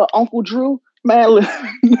fucking Uncle Drew. Man,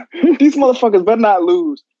 these motherfuckers better not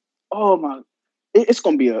lose. Oh my! It's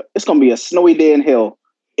gonna be a snowy day in hell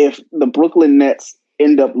if the Brooklyn Nets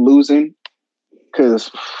end up losing.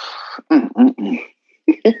 Cause fucking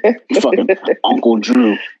Uncle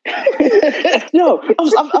Drew. Yo,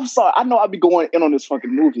 I'm sorry. I know I'll be going in on this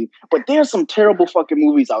fucking movie, but there's some terrible fucking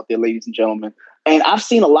movies out there, ladies and gentlemen, and I've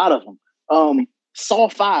seen a lot of them. Saw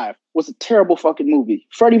 5 was a terrible fucking movie.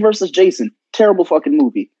 Freddy vs. Jason, terrible fucking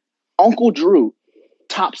movie. Uncle Drew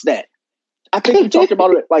tops that. I think we talked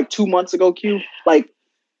about it like 2 months ago, Q. Like,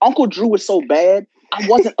 Uncle Drew was so bad, I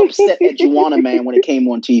wasn't upset at Juwanna Mann when it came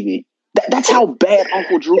on TV. That's how bad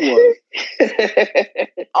Uncle Drew was.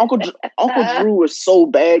 Uncle Drew was so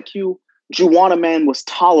bad, Q. Juwanna Mann was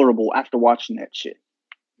tolerable after watching that shit.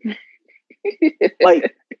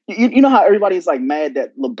 Like, you know how everybody's like mad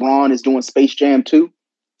that LeBron is doing Space Jam 2?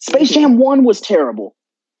 Space Jam 1 was terrible.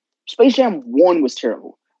 Space Jam 1 was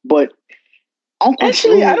terrible. But Uncle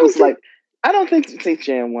Drew was like... I don't think Space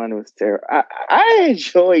Jam 1 was terrible. I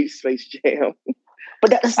enjoyed Space Jam. But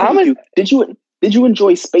that's Did you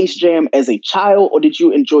enjoy Space Jam as a child, or did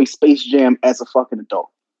you enjoy Space Jam as a fucking adult?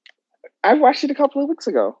 I watched it a couple of weeks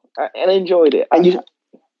ago and I enjoyed it. And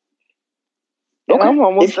I'm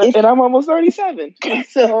almost 37.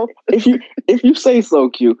 So if you say so,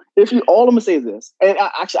 Q. All I'm gonna say is this, and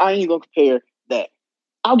I ain't gonna compare that.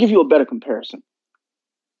 I'll give you a better comparison.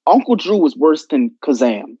 Uncle Drew was worse than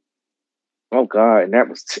Kazam. Oh God, that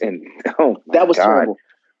was terrible.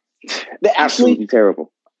 Absolutely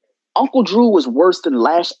terrible. Uncle Drew was worse than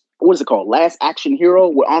Last Action Hero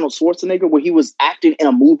with Arnold Schwarzenegger, where he was acting in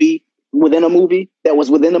a movie within a movie that was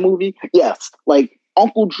within a movie. Yes, like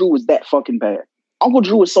Uncle Drew was that fucking bad. Uncle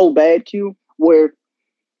Drew was so bad, Q, where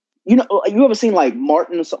you know, you ever seen like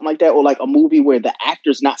Martin or something like that, or like a movie where the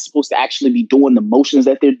actor's not supposed to actually be doing the motions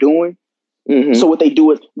that they're doing? Mm-hmm. So what they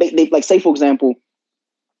do is they like, say for example,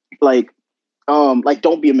 like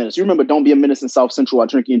Don't Be a Menace. You remember Don't Be a Menace in South Central while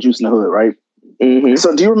drinking juice in the hood, right? Mm-hmm.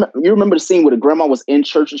 So do you remember the scene where the grandma was in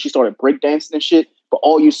church and she started breakdancing and shit, but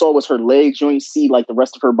all you saw was her legs? You didn't see like the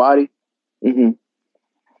rest of her body. Mm-hmm.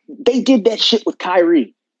 They did that shit with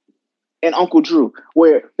Kyrie and Uncle Drew,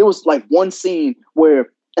 where there was like one scene where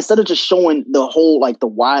instead of just showing the whole, like the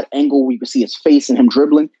wide angle where you could see his face and him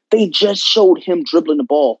dribbling, they just showed him dribbling the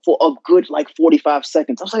ball for a good like 45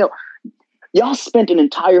 seconds. I was like, y'all spent an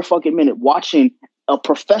entire fucking minute watching a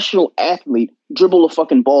professional athlete dribble a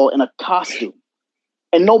fucking ball in a costume.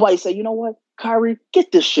 And nobody said, you know what, Kyrie,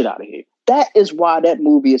 get this shit out of here. That is why that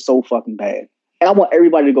movie is so fucking bad. And I want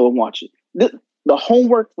everybody to go and watch it. The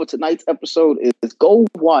homework for tonight's episode is go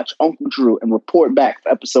watch Uncle Drew and report back for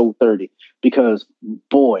episode 30. Because,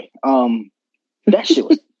 boy, that shit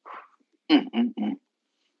was...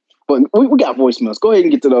 But we got voicemails. Go ahead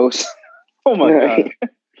and get to those. Oh, my God.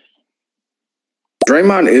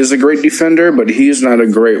 Draymond is a great defender, but he's not a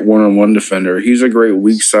great one-on-one defender. He's a great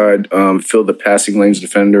weak side, fill the passing lanes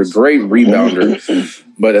defender, great rebounder.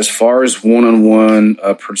 But as far as one-on-one,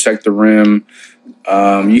 protect the rim,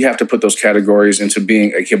 you have to put those categories into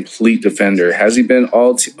being a complete defender. Has he been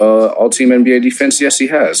all-team NBA defense? Yes, he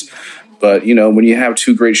has. But, you know, when you have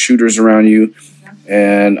two great shooters around you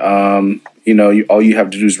and, you know, all you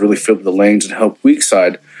have to do is really fill the lanes and help weak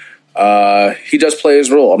side, he does play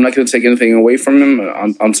his role. I'm not going to take anything away from him.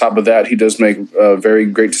 On top of that, he does make very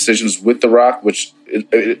great decisions with the rock, which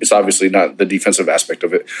is obviously not the defensive aspect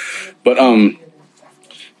of it. But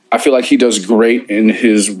I feel like he does great in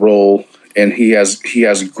his role, and he has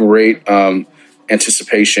great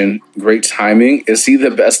anticipation, great timing. Is he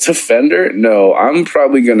the best defender? No, I'm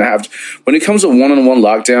probably going to have to. When it comes to one-on-one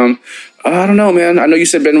lockdown, I don't know, man. I know you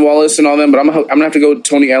said Ben Wallace and all them, but I'm going to have to go with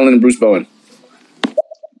Tony Allen and Bruce Bowen.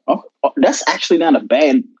 Oh, that's actually not a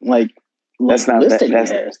bad, like, that's not list bad. that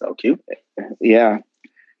he has, though, Q. Yeah,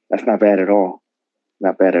 that's not bad at all.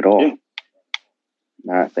 Not bad at all. Yeah.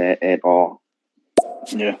 Not bad at all.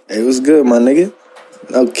 Yeah. It was good, my nigga.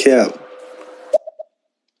 No cap.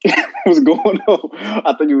 What's going on?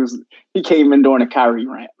 I think he came in during a Kyrie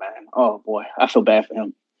rant, man. Oh, boy. I feel bad for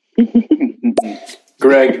him.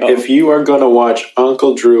 Greg, if you are going to watch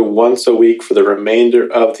Uncle Drew once a week for the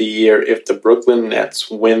remainder of the year, if the Brooklyn Nets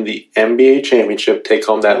win the NBA championship, take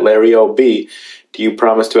home that Larry O.B., do you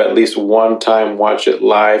promise to at least one time watch it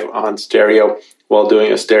live on stereo while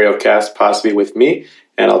doing a stereo cast, possibly with me?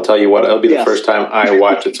 And I'll tell you what, it'll be the first time I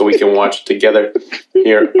watch it, so we can watch it together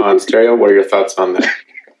here on stereo. What are your thoughts on that?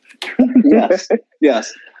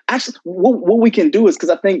 Yes. Actually, what we can do is, because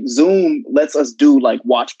I think Zoom lets us do like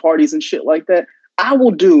watch parties and shit like that. I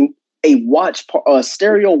will do a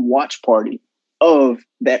stereo watch party of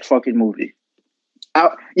that fucking movie.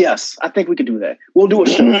 Yes, I think we could do that. We'll do a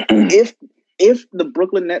show. If the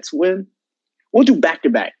Brooklyn Nets win, we'll do back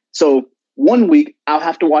to back. So 1 week I'll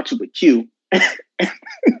have to watch it with Q, and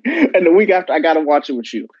the week after I gotta watch it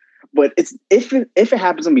with you. But if it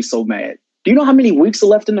happens, I'm gonna be so mad. Do you know how many weeks are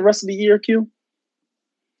left in the rest of the year, Q?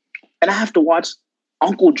 And I have to watch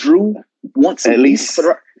Uncle Drew once at least.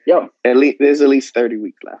 There's at least 30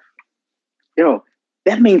 weeks left. Yo,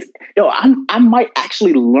 that means I might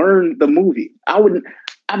actually learn the movie.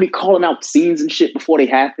 I'd be calling out scenes and shit before they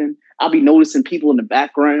happen. I'll be noticing people in the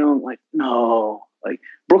background. Like, no, like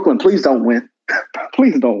Brooklyn, please don't win.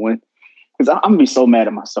 Please don't win. Because I'm gonna be so mad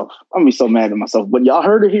at myself. But y'all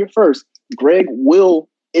heard it here first. Greg will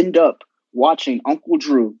end up watching Uncle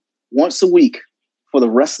Drew once a week for the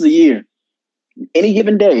rest of the year, any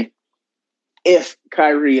given day, if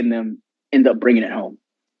Kyrie and them end up bringing it home.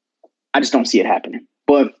 I just don't see it happening.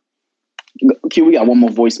 But Q, we got one more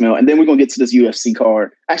voicemail, and then we're gonna get to this UFC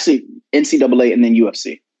card. Actually, NCAA and then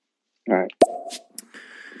UFC. All right.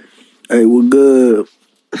 Hey, we're good.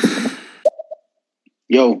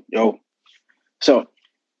 Yo. So,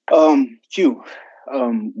 Q,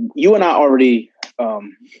 you and I already,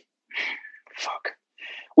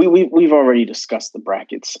 we've already discussed the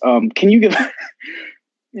brackets. Can you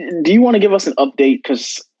do you want to give us an update?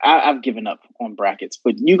 Because I've given up on brackets,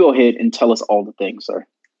 but you go ahead and tell us all the things, sir.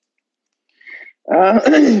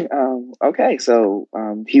 Okay, so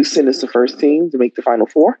Houston is the first team to make the Final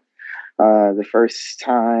Four. The first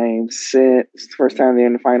time they're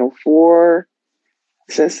in the Final Four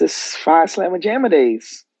since the 5 Slamma Jamma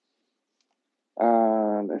days.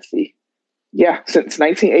 Let's see. Yeah, since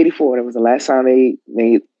 1984, that was the last time they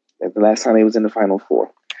was in the Final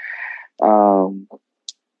Four.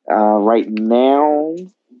 Right now,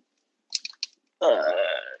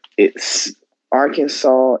 it's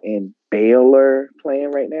Arkansas and Baylor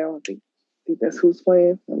playing right now. I think that's who's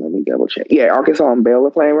playing. Let me double check. Yeah, Arkansas and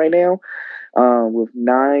Baylor playing right now. With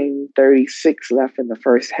 9:36 left in the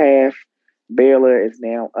first half, Baylor is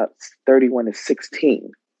now up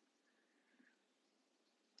 31-16.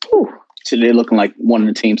 So they're looking like one of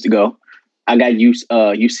the teams to go. I got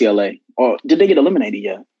UCLA. Or did they get eliminated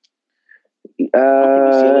yet?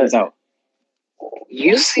 UCLA's out.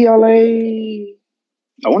 UCLA.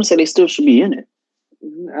 I want to say they still should be in it.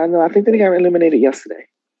 I know. I think they got eliminated yesterday.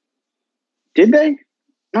 Did they?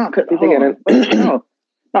 No,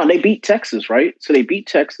 no, they beat Texas, right? So they beat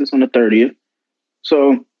Texas on the 30th.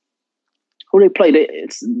 So who they played?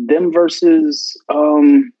 It's them versus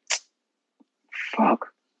fuck.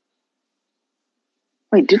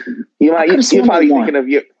 Wait, you're probably thinking of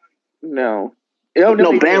your no. No,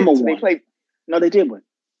 Bama won. They played. No, they did win.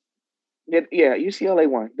 Yeah, UCLA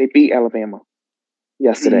won. They beat Alabama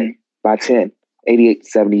yesterday by 10,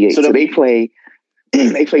 88-78. So they play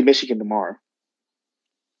Michigan tomorrow.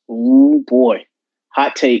 Ooh, boy.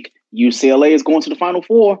 Hot take. UCLA is going to the Final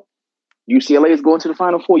Four. UCLA is going to the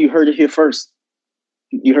Final Four. You heard it here first.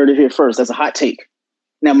 That's a hot take.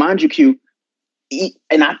 Now, mind you, Q,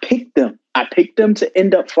 and I picked them. I picked them to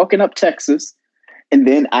end up fucking up Texas. And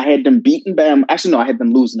then I had them beating Bama. Actually, no, I had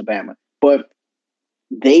them losing to Bama. But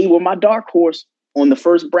they were my dark horse on the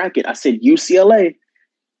first bracket. I said UCLA.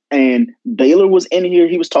 And Baylor was in here.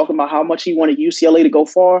 He was talking about how much he wanted UCLA to go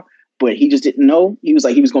far, but he just didn't know. He was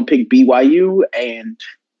like, he was going to pick BYU, and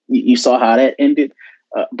you saw how that ended.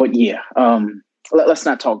 But yeah, let's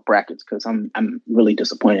not talk brackets because I'm really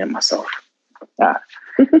disappointed in myself. I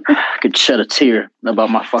could shed a tear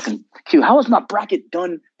about my fucking Q. How was my bracket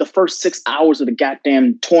done the first 6 hours of the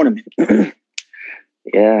goddamn tournament?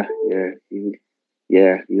 Yeah, you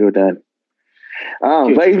were done.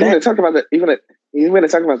 But you want to talk about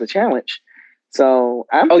the challenge. So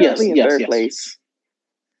I'm currently in third place.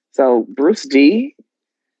 So Bruce D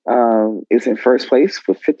is in first place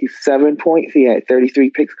with 57 points. He had 33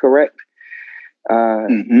 picks correct.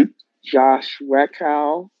 Josh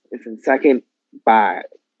Reckow is in second by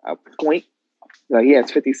a point. So he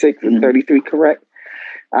has 56 and 33 correct.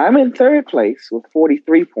 I'm in third place with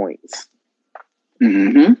 43 points.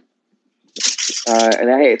 And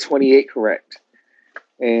I had 28 correct.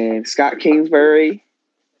 And Scott Kingsbury,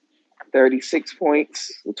 36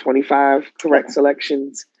 points with 25 correct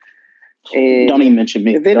selections. And don't even mention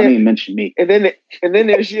me. And then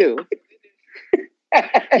there's you.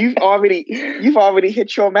 You've already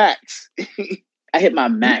hit your max. I hit my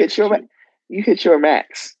max. You hit your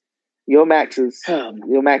max. Your max is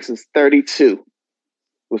 32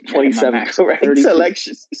 with 27 correct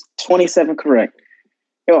selections. 27 correct.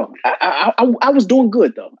 Yo, I was doing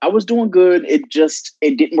good though. I was doing good. It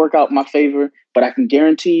didn't work out in my favor. But I can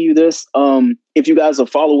guarantee you this: if you guys are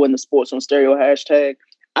following the Sports on Stereo hashtag,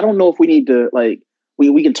 I don't know if we need to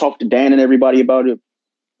we can talk to Dan and everybody about it.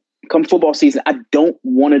 Come football season, I don't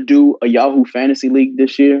want to do a Yahoo Fantasy League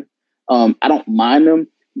this year. I don't mind them,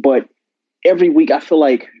 but every week I feel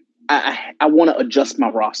like I want to adjust my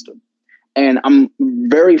roster. And I'm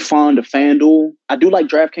very fond of FanDuel. I do like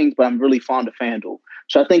DraftKings, but I'm really fond of FanDuel.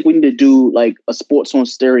 So I think we need to do like a Sports on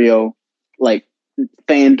Stereo, like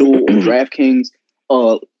FanDuel or DraftKings,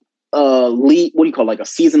 league. What do you call it? Like a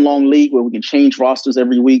season-long league where we can change rosters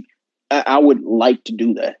every week. I would like to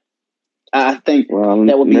do that. I think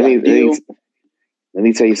that would be ideal. Let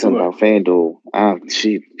me tell you something about FanDuel. Man,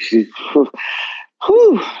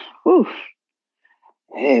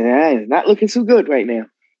 it's not looking too good right now.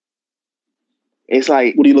 It's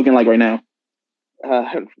like, what are you looking like right now?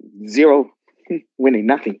 0 winning,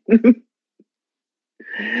 nothing. But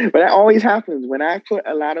that always happens when I put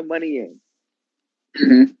a lot of money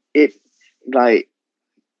in. It like,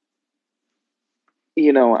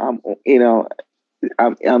 I'm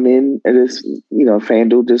in this,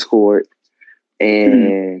 FanDuel Discord,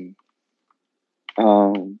 and I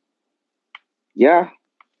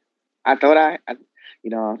thought I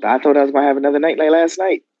was gonna have another night like last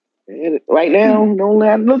night. And right now,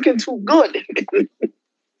 I'm looking too good.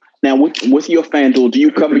 Now, with your FanDuel, do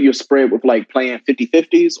you cover your spread with like playing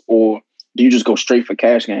 50-50s, or do you just go straight for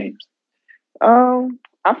cash games? Tonight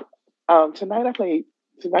I played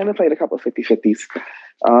a couple of 50-50s.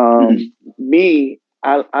 Me,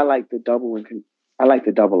 I like the double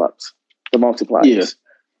ups, the multipliers.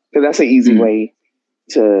 Because that's an easy way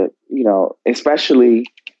to, especially,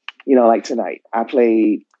 like tonight. I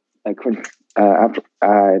played like I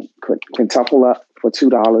quintuple up for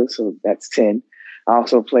 $2, so that's 10. I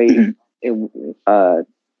also played in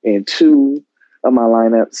 2 of my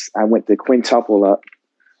lineups. I went to quintuple up.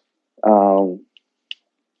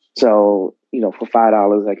 So, for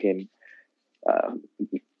 $5, I can,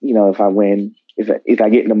 if I win, if I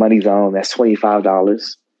get in the money zone, that's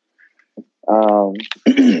 $25.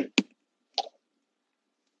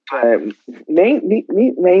 But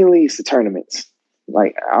mainly it's the tournaments.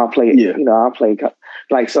 Like I'll play, I'll play.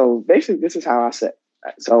 Like, so basically this is how I set.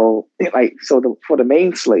 So for the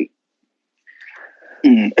main slate,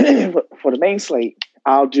 for the main slate,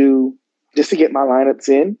 I'll do, just to get my lineups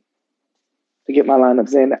in.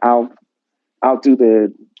 I'll do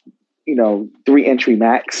the 3 entry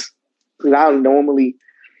max, because I'll normally,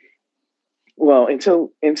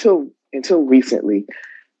 until recently,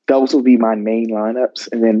 those will be my main lineups,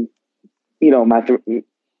 and then my three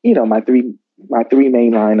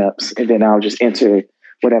main lineups, and then I'll just enter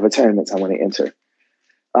whatever tournaments I want to enter.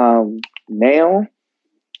 Now,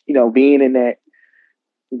 being in that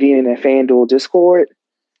FanDuel Discord,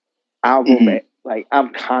 I'll go back. Like,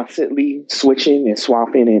 I'm constantly switching and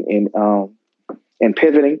swapping and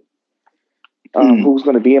pivoting who's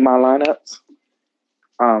going to be in my lineups.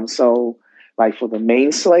 So like for the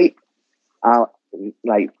main slate, I'll,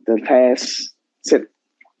 like, the past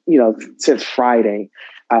since Friday,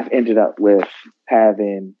 I've ended up with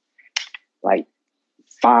having like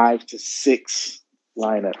 5 to 6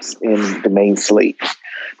 lineups in the main slate,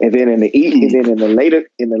 and then in the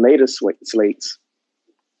later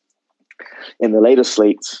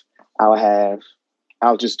slates, I'll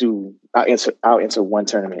enter one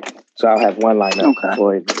tournament, so I'll have one lineup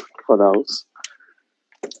for those.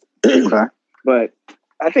 Okay. But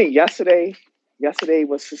I think yesterday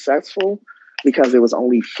was successful because there was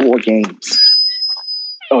only 4 games.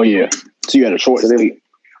 Oh yeah, so you had a short slate.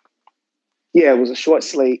 Yeah, it was a short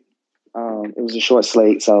slate.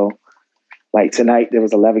 So like tonight there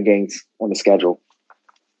was 11 games on the schedule.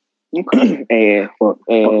 Okay. and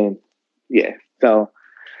yeah, so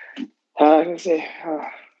like I said,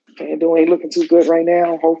 FanDuel ain't looking too good right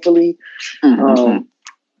now. Hopefully,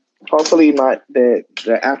 hopefully the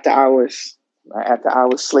after hours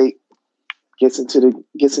slate gets into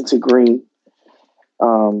green.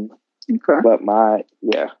 But my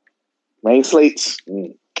main slates,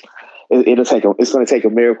 it's going to take a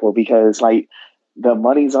miracle, because like the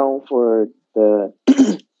money zone for the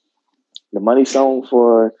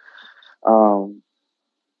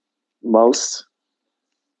most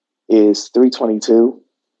is 322.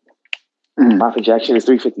 My projection is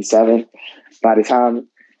 357. By the time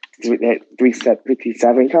that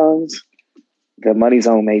 357 comes, the money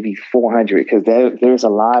zone may be 400, because there's a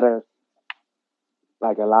lot of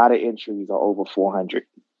entries are over 400.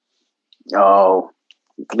 Oh,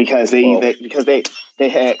 because they had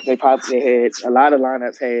a lot of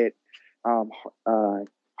lineups had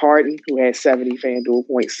Harden, who had 70 FanDuel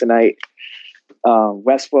points tonight,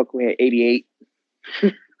 Westbrook, who had 88.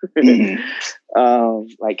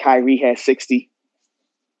 Like Kyrie had 60.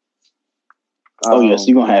 So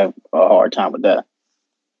you're gonna have a hard time with that.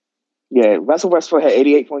 Yeah, Russell Westbrook had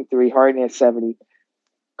 88.3, Harden had 70,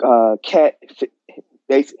 Cat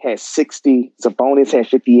they had 60, Sabonis had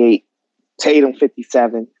 58, Tatum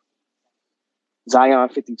 57, Zion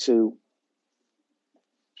 52,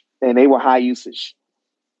 and they were high usage.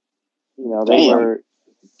 They were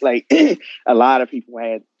like a lot of people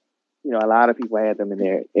had them in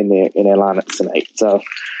their lineups tonight. So,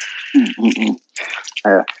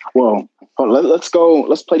 well, let's go.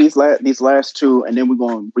 Let's play these last 2, and then we're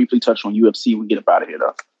going to briefly touch on UFC. We get up out of here,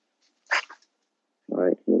 though. All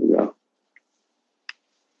right, here we go.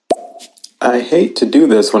 I hate to do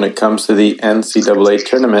this when it comes to the NCAA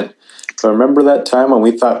tournament, but remember that time when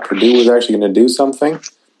we thought Purdue was actually going to do something?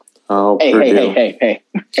 Oh, Purdue. Hey.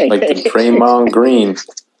 Like the Draymond Green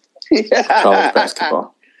college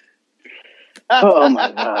basketball. Oh,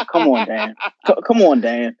 my God. Come on, Dan. Come on,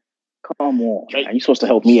 Dan. Come on, man. You're supposed to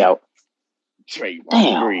help me out.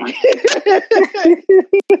 Draymond Green.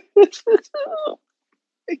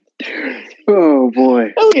 Oh,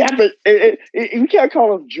 boy. We can't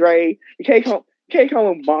call him Dre. We can't call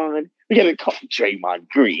him Bond. We got to call him Draymond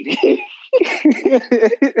Green. We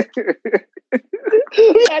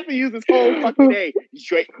have to use this whole fucking name.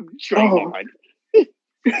 Draymond.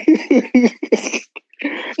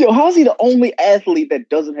 Yo, how's he the only athlete that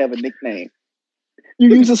doesn't have a nickname?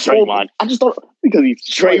 You use his Draymond. I just thought, because he's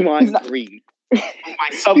Draymond Green. My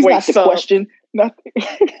Subway not the sub. question. Not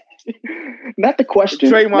the question.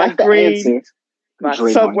 Draymond not the Green. Answer. My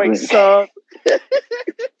Draymond Subway Green. sub.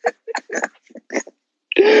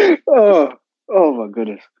 Oh my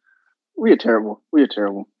goodness. We are terrible. We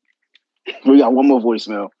got one more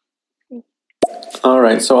voicemail. All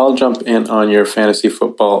right, so I'll jump in on your fantasy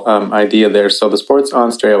football idea there. So the Sports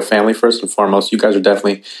on Stereo family, first and foremost, you guys are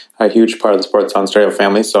definitely a huge part of the Sports on Stereo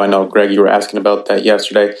family. So I know, Greg, you were asking about that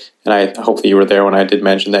yesterday, and hopefully you were there when I did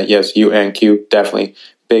mention that. Yes, you and Q, definitely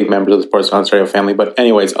big members of the Sports on Stereo family. But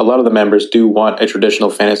anyways, a lot of the members do want a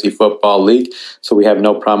traditional fantasy football league, so we have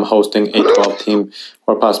no problem hosting a 12-team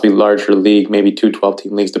or possibly larger league, maybe 2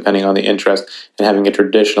 12-team leagues, depending on the interest, and having a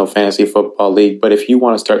traditional fantasy football league. But if you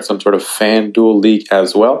want to start some sort of FanDuel league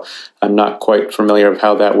as well, I'm not quite familiar of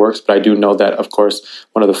how that works, but I do know that, of course,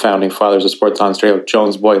 one of the founding fathers of Sports on Stereo,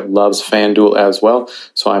 Jones Boy, loves FanDuel as well.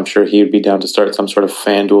 So I'm sure he would be down to start some sort of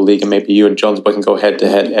FanDuel league, and maybe you and Jones Boy can go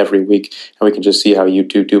head-to-head every week, and we can just see how you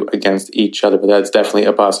two do against each other. But that's definitely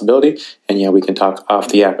a possibility. And yeah, we can talk off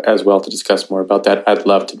the app as well to discuss more about that. I'd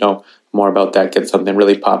love to know more about that, get something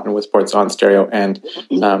really popping with Sports on Stereo and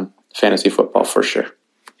fantasy football for sure.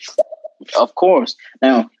 Of course.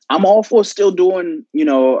 Now, I'm all for still doing,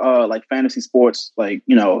 like fantasy sports, like,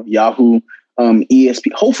 Yahoo,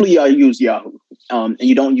 ESP. Hopefully y'all use Yahoo and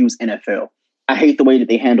you don't use NFL. I hate the way that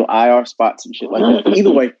they handle IR spots and shit like that.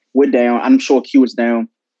 Either way, we're down. I'm sure Q is down.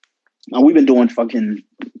 We've been doing fucking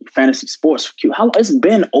fantasy sports for Q. It's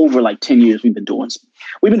been over like 10 years we've been doing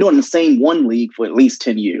the same one league for at least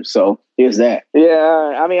 10 years. So there's that.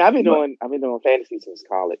 Yeah, I mean, I've been doing fantasy since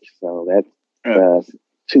college. So that's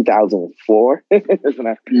 2004 is when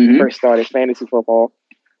I first started fantasy football.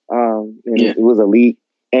 It was a league,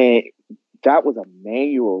 and that was a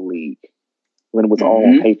manual league when it was all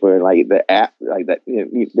on paper. Like the app, like that,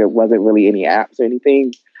 there wasn't really any apps or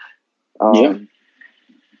anything.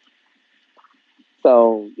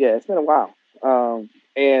 So yeah, it's been a while,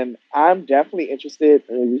 and I'm definitely interested.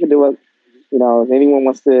 We can do if anyone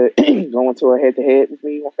wants to go into a head-to-head with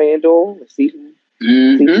me on FanDuel, let's see who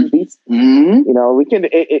beats. We can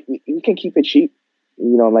we can keep it cheap.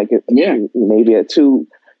 Maybe a $2.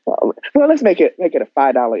 Well, let's make it a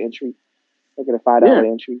 $5 entry. Make it a $5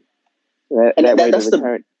 entry.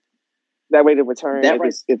 That way the return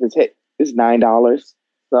if it's hit is $9.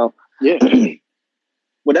 So yeah.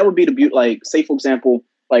 Well, that would be the beauty. Like, say for example,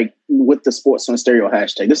 like with the Sports on Stereo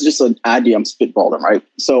hashtag. This is just an idea I'm spitballing, right?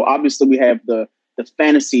 So obviously we have the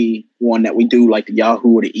fantasy one that we do, like the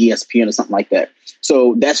Yahoo or the ESPN or something like that.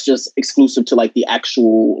 So that's just exclusive to like the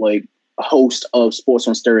actual like host of Sports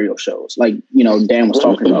on Stereo shows, like Dan was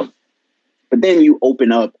talking about. But then you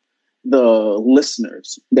open up the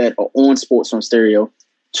listeners that are on Sports on Stereo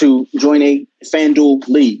to join a FanDuel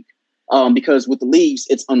league, because with the leagues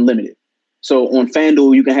it's unlimited. So on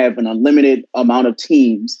FanDuel, you can have an unlimited amount of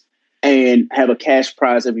teams and have a cash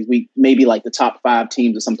prize every week, maybe like the top 5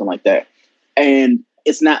 teams or something like that. And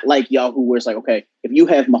it's not like Yahoo where it's like, okay, if you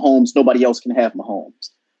have Mahomes, nobody else can have Mahomes.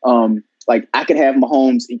 Like I could have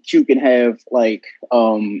Mahomes and Q can have like,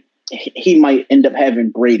 he might end up having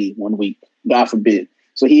Brady one week, God forbid.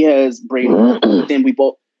 So he has Brady. Then we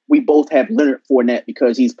both have Leonard Fournette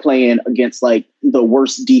because he's playing against like the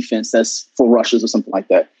worst defense that's for rushers or something like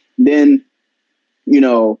that. Then,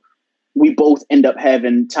 we both end up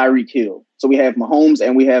having Tyreek Hill. So we have Mahomes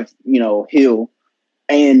and we have, Hill.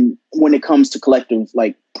 And when it comes to collective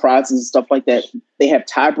like prizes and stuff like that, they have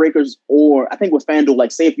tiebreakers. Or I think with FanDuel,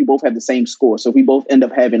 like say if you both have the same score. So if we both end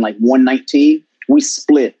up having like 119, we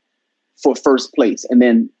split for first place. And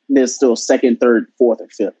then there's still second, third, fourth, or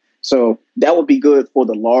fifth. So that would be good for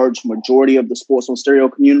the large majority of the Sports on Stereo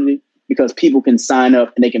community because people can sign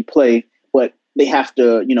up and they can play, but they have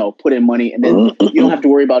to, put in money, and then you don't have to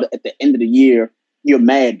worry about it at the end of the year. You're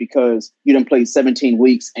mad because you didn't play 17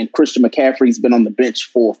 weeks and Christian McCaffrey's been on the bench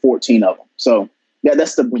for 14 of them. So yeah,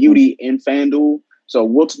 that's the beauty in FanDuel. So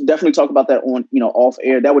we'll definitely talk about that on, off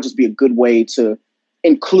air. That would just be a good way to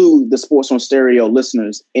include the Sports on Stereo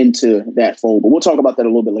listeners into that fold. But we'll talk about that a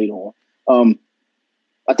little bit later on.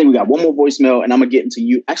 I think we got one more voicemail, and I'm gonna get into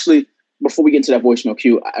you. Actually, before we get into that voicemail,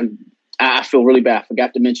 Q, I feel really bad. I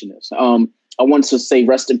forgot to mention this. I wanted to say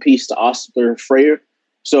rest in peace to Oscar Freire.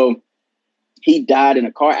 So he died in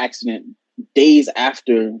a car accident days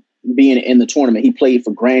after being in the tournament. He played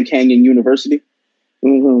for Grand Canyon University.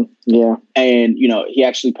 Yeah. And, he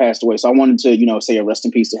actually passed away. So I wanted to, say a rest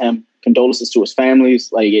in peace to him. Condolences to his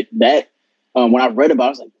families. Like when I read about it, I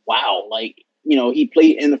was like, wow, like, he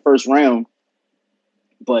played in the first round.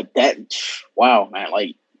 But wow, man,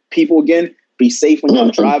 like people again, be safe when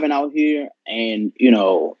you're driving out here. And,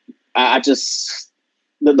 I just,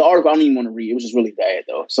 the article I don't even want to read. It was just really bad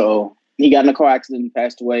though. So he got in a car accident, he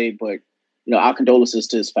passed away, but our condolences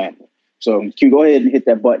to his family. So Q, go ahead and hit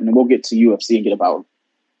that button and we'll get to UFC and get about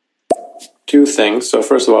it. two things. So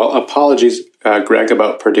first of all, apologies, Greg,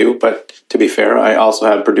 about Purdue. But to be fair, I also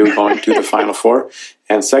have Purdue going to the Final Four.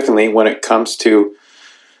 And secondly, when it comes to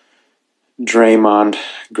Draymond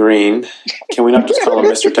Green, can we not just call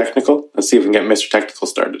him Mr. Technical? Let's see if we can get Mr. Technical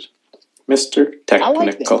started. Mr.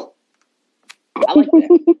 Technical. I like that.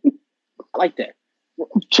 I like that.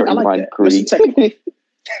 I like that. Mr. Technical.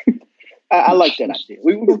 I like that idea.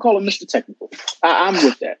 We will call him Mr. Technical. I'm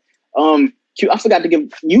with that. Q, I forgot to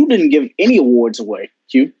give. You didn't give any awards away.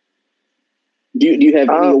 Q, do you have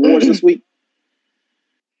any awards this week?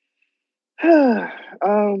 My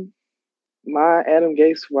Adam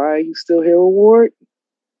Gase, Why Are You Still Here award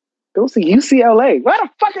goes to UCLA. Why the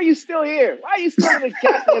fuck are you still here? Why are you still in the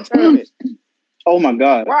goddamn tournament? Oh my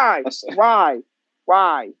God! Why?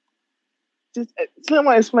 Just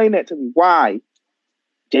someone explain that to me. Why?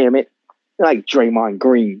 Damn it! Like Draymond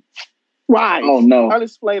Green. Why? Oh no!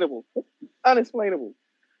 Unexplainable.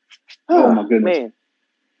 Oh my goodness, man!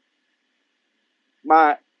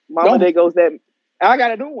 My mama, there goes that. I got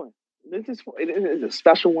a new one. This is a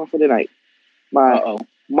special one for tonight. My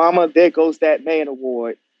Mama, There Goes That Man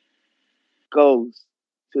award goes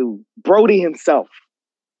to Brody himself.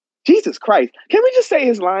 Jesus Christ. Can we just say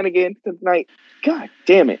his line again tonight? God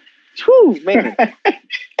damn it. Whew, man.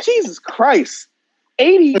 Jesus Christ.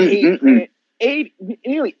 88,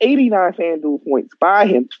 nearly 89 FanDuel points by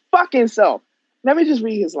him fucking self. Let me just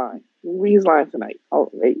read his line. Read his line tonight. Oh,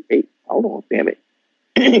 wait. Hold on, damn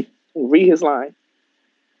it. Read his line.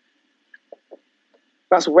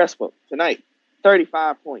 Russell Westbrook tonight.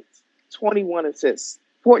 35 points, 21 assists,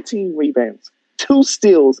 14 rebounds, 2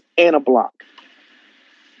 steals, and a block.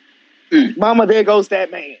 Mama, there goes that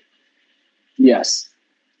man. Yes.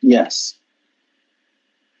 I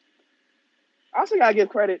also gotta give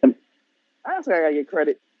credit.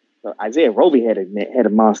 So Isaiah Roby had a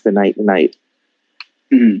monster night tonight.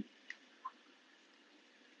 Mm-hmm.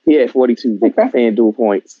 He had 42 FanDuel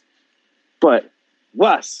points. But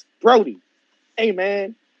Russ, Brody, hey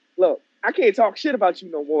man, look, I can't talk shit about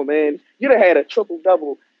you no more, man. You'd have had a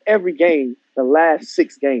triple-double every game the last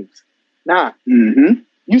 6 games. Nah. Mm-hmm.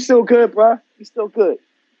 You still good, bruh. You still good.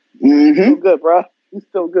 Mm-hmm. You still good, bruh. You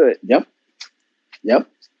still good. Yep.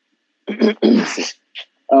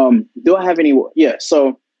 Do I have any? Yeah,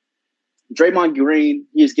 so Draymond Green,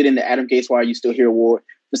 he is getting the Adam Gase Why Are You Still Here award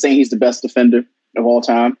for saying he's the best defender of all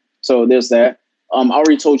time. So there's that. I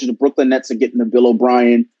already told you the Brooklyn Nets are getting the Bill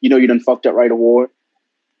O'Brien, you done fucked up right award.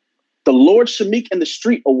 The Lord Shamik in the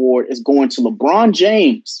Street award is going to LeBron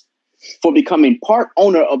James for becoming part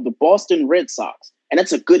owner of the Boston Red Sox. And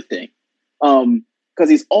that's a good thing because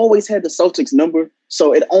he's always had the Celtics number.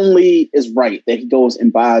 So it only is right that he goes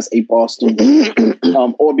and buys a Boston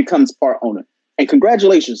or becomes part owner. And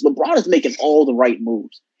congratulations, LeBron is making all the right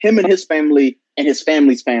moves. Him and his family and his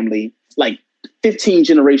family's family, like 15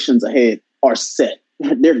 generations ahead, are set.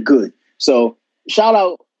 They're good. So shout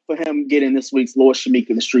out for him getting this week's Lord Shamik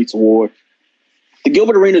in the Streets award. The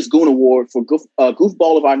Gilbert Arenas Goon Award for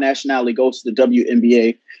Goofball of Our Nationality goes to the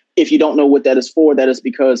WNBA. If you don't know what that is for, that is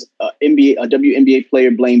because a WNBA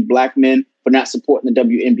player blamed black men for not supporting the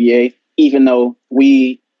WNBA, even though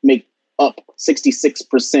we make up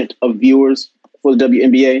 66% of viewers for the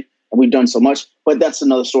WNBA, and we've done so much. But that's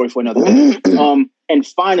another story for another day. And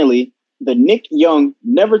finally, the Nick Young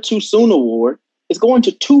Never Too Soon Award is going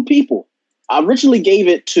to 2 people. I originally gave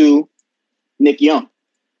it to Nick Young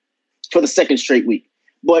for the second straight week.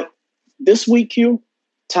 But this week, Q,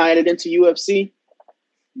 tying it into UFC,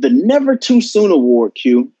 the Never Too Soon Award,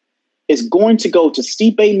 Q, is going to go to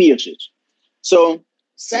Stipe Miocic. So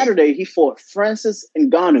Saturday, he fought Francis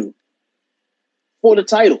Ngannou for the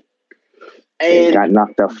title. And he got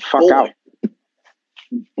knocked the fuck out.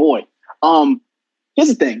 Boy. Here's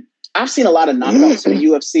the thing. I've seen a lot of knockouts in the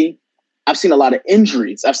UFC. I've seen a lot of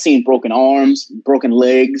injuries. I've seen broken arms, broken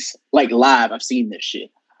legs, like live. I've seen this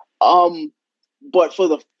shit. But for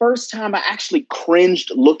the first time, I actually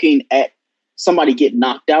cringed looking at somebody get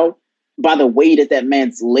knocked out by the way that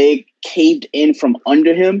man's leg caved in from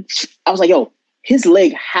under him. I was like, yo, his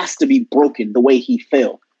leg has to be broken the way he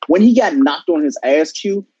fell. When he got knocked on his ass,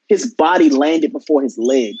 Q, his body landed before his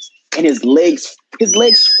legs. And his legs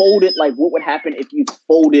folded like what would happen if you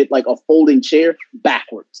folded like a folding chair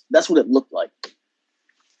backwards. That's what it looked like.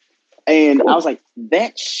 And I was like,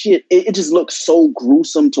 that shit, it just looked so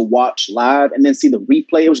gruesome to watch live and then see the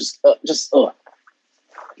replay. It was just.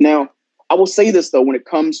 Now, I will say this, though, when it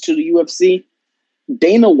comes to the UFC,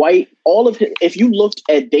 Dana White, if you looked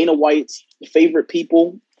at Dana White's favorite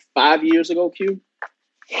people 5 years ago, Q,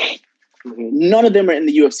 none of them are in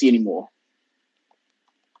the UFC anymore.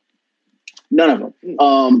 None of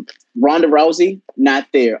them. Ronda Rousey, not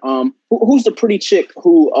there. Who's the pretty chick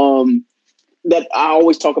who that I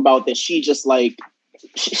always talk about that she just like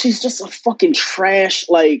she's just a fucking trash,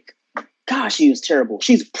 like gosh, she was terrible.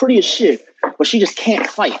 She's pretty as shit, but she just can't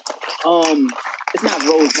fight. It's not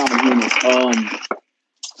Rose Namajunas.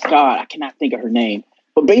 God, I cannot think of her name.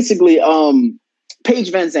 But basically,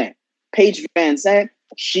 Paige Van Zandt. Paige Van Zandt,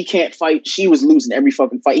 she can't fight. She was losing every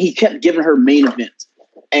fucking fight. He kept giving her main events,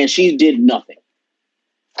 and she did nothing.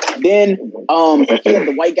 Then he had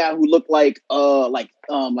the white guy who looked like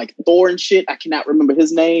Thor and shit. I cannot remember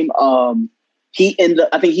his name. He ended up,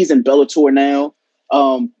 I think he's in Bellator now.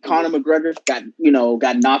 Conor McGregor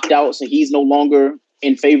got knocked out, so he's no longer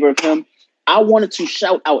in favor of him. I wanted to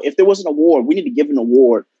shout out, if there was an award, we need to give an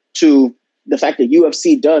award to the fact that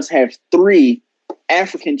UFC does have 3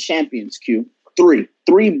 African champions, Q. Three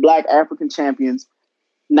black African champions.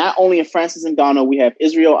 Not only in Francis Ngannou, we have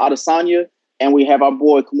Israel Adesanya, and we have our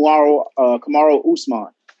boy Kamaru Usman.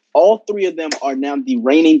 All 3 of them are now the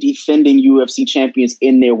reigning, defending UFC champions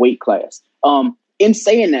in their weight class. In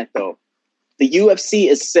saying that, though, the UFC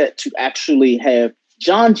is set to actually have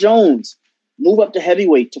John Jones move up to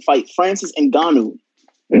heavyweight to fight Francis Ngannou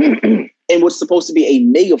in what's supposed to be a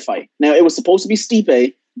mega fight. Now, it was supposed to be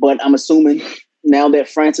Stipe, but I'm assuming now that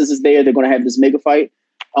Francis is there, they're going to have this mega fight.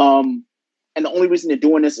 And the only reason they're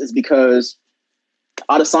doing this is because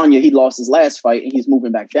Adesanya, he lost his last fight and he's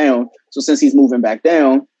moving back down. So since he's moving back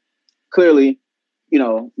down, clearly,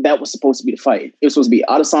 that was supposed to be the fight. It was supposed to be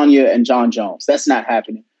Adesanya and John Jones. That's not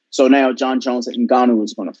happening. So now John Jones and Ngannou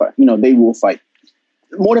is going to fight. They will fight.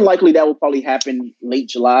 More than likely, that will probably happen late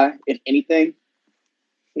July, if anything.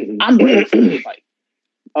 I'm ready for the fight.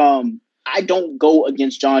 I don't go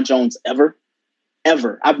against John Jones ever.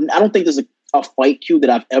 I don't think there's a fight cue that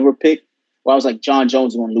I've ever picked where I was like, John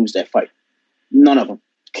Jones is going to lose that fight. None of them.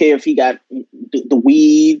 Care if he got the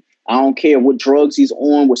weed. I don't care what drugs he's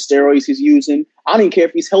on, what steroids he's using. I don't even care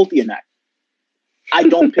if he's healthy or not. I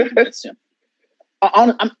don't pick against him.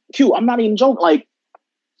 I'm not even joking. Like,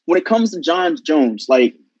 when it comes to John Jones,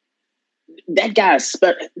 like, that guy is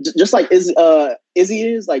special. Just like Izzy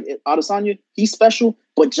is, like Adesanya, he's special.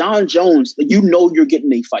 But John Jones, you're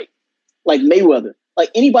getting a fight. Like Mayweather.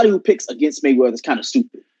 Like, anybody who picks against Mayweather is kind of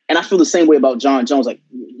stupid. And I feel the same way about John Jones. Like,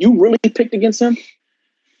 you really picked against him?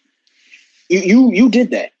 You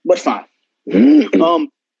did that, but fine.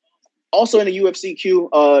 Also in the UFC Q,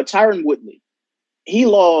 Tyron Woodley. He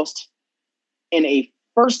lost in a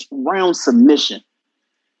first round submission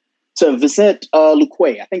to Vicente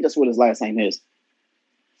Luque. I think that's what his last name is.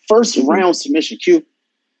 First round submission. Q.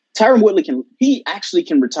 Tyron Woodley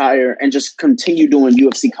can retire and just continue doing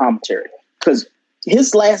UFC commentary because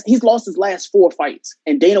he's lost his last 4 fights,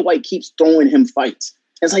 and Dana White keeps throwing him fights.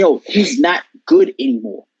 It's like, he's not good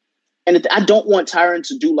anymore. And I don't want Tyron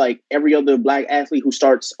to do like every other black athlete who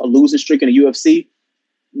starts a losing streak in the UFC.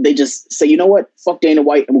 They just say, you know what? Fuck Dana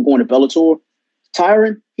White, and we're going to Bellator.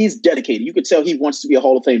 Tyron, he's dedicated. You could tell he wants to be a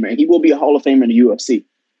Hall of Famer, and he will be a Hall of Famer in the UFC.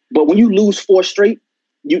 But when you lose 4 straight,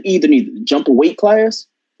 you either need to jump a weight class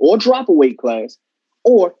or drop a weight class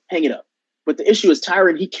or hang it up. But the issue is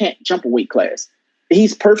Tyron, he can't jump a weight class.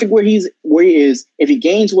 He's perfect where he is. If he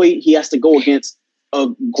gains weight, he has to go against a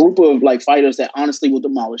group of like fighters that honestly will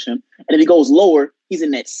demolish him. And if he goes lower, he's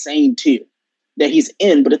in that same tier that he's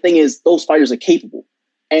in. But the thing is, those fighters are capable.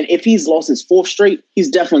 And if he's lost his 4th straight, he's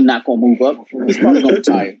definitely not going to move up. He's probably going to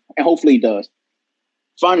retire. And hopefully he does.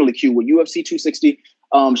 Finally, Q, with UFC 260,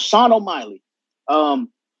 Sean O'Malley.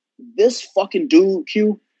 This fucking dude,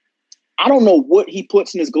 Q, I don't know what he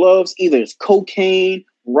puts in his gloves. Either it's cocaine,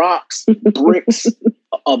 rocks, bricks,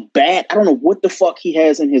 a bat. I don't know what the fuck he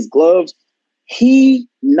has in his gloves. He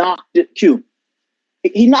knocked it, Q.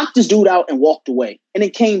 He knocked this dude out and walked away. And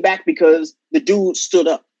it came back because the dude stood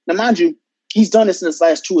up. Now, mind you, he's done this in his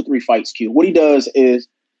last 2 or 3 fights, Q. What he does is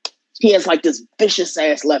he has like this vicious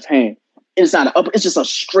ass left hand. It's not an upper, it's just a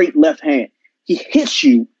straight left hand. He hits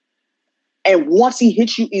you. And once he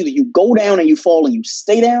hits you, either you go down and you fall and you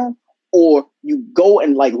stay down, or you go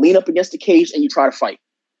and like lean up against the cage and you try to fight.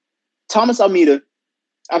 Thomas Almeida,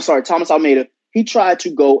 he tried to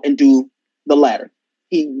go and do the latter.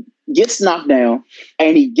 He gets knocked down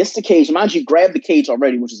and he gets the cage. Mind you, grabbed the cage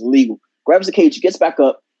already, which is illegal. Grabs the cage, gets back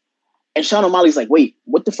up. And Sean O'Malley's like, wait,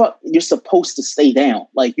 what the fuck? You're supposed to stay down.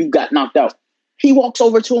 Like, you got knocked out. He walks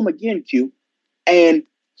over to him again, Q, and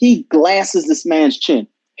he glasses this man's chin.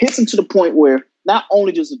 Hits him to the point where not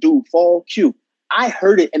only does the dude fall, Q, I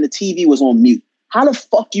heard it and the TV was on mute. How the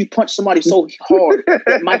fuck do you punch somebody so hard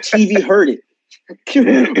that my TV heard it?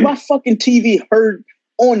 Q, my fucking TV heard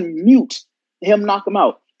on mute him knock him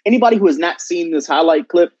out. Anybody who has not seen this highlight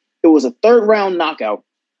clip, It was a 3rd round knockout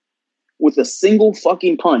with a single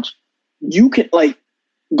fucking punch. You can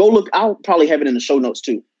go look. I'll probably have it in the show notes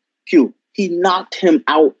too. Q. He knocked him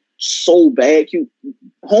out so bad.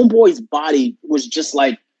 Homeboy's body was just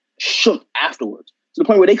shook afterwards, to the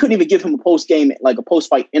point where they couldn't even give him a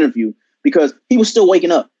post-fight interview because he was still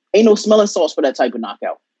waking up. Ain't no smelling sauce for that type of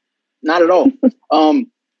knockout. Not at all.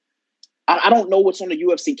 I don't know what's on the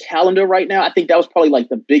UFC calendar right now. I think that was probably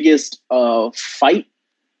the biggest fight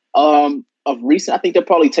of recent. I think they'll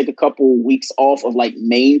probably take a couple weeks off of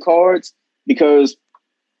main cards because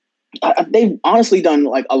they've honestly done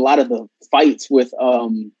a lot of the fights with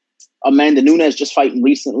Amanda Nunes just fighting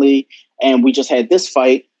recently, and we just had this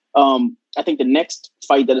fight. I think the next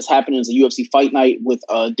fight that is happening is a UFC Fight Night with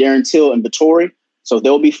Darren Till and Vettori. So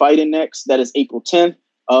they'll be fighting next. That is April 10th.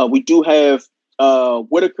 We do have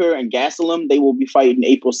Whitaker and Gastelum. They will be fighting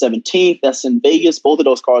April 17th. That's in Vegas. Both of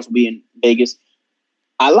those cards will be in Vegas.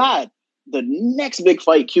 I lied. The next big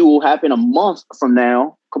fight, Q, will happen a month from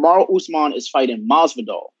now. Kamaru Usman is fighting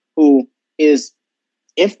Masvidal, who is,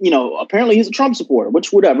 apparently he's a Trump supporter,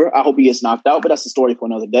 which whatever. I hope he gets knocked out, but that's a story for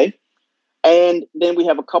another day. And then we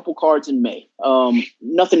have a couple cards in May.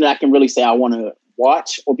 Nothing that I can really say I want to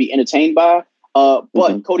watch or be entertained by.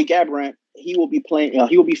 But Cody Garbrandt, he will be playing.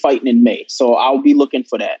 He will be fighting in May, so I'll be looking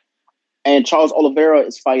for that. And Charles Oliveira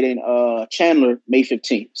is fighting Chandler May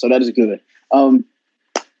 15th, so that is good.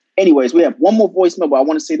 Anyways, we have one more voicemail, but I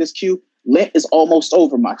want to say this, Q. Lent is almost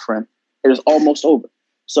over, my friend. It is almost over.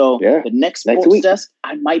 So the next sports desk,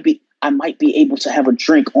 I might be able to have a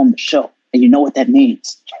drink on the show, and you know what that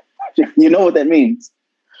means. You know what that means.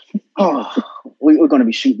 Oh, we're going to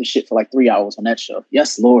be shooting the shit for 3 hours on that show.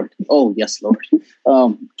 Yes, Lord. Oh, yes, Lord.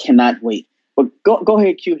 Cannot wait. But go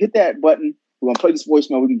ahead, Q. Hit that button. We're going to play this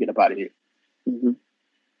voicemail. We can get up out of here. Mm-hmm.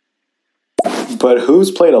 But who's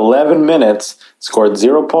played 11 minutes, scored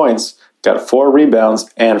 0 points, got 4 rebounds,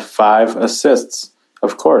 and 5 assists?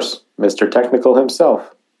 Of course, Mr. Technical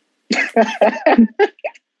himself.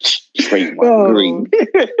 Draymond Green.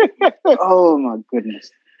 Oh, my goodness.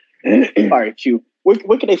 All right, Q.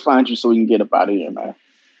 Where can they find you so we can get up out of here, man?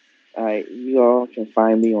 All right, you all can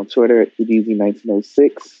find me on Twitter at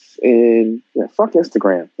QDZ1906. And fuck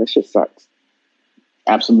Instagram. That shit sucks.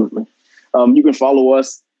 Absolutely. You can follow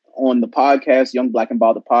us on the podcast, Young Black and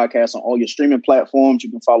Bothered Podcast, on all your streaming platforms.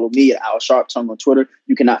 You can follow me at Al Sharp Tongue on Twitter.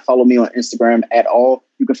 You cannot follow me on Instagram at all.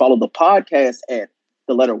 You can follow the podcast at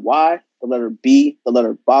the letter Y, the letter B, the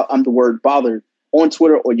letter the word bothered on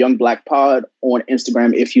Twitter, or Young Black Pod on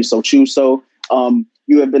Instagram if you so choose so.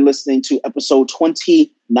 You have been listening to episode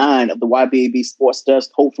 29 of the YBAB Sports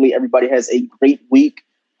Desk. Hopefully everybody has a great week.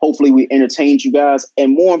 Hopefully we entertained you guys.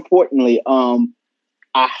 And more importantly, I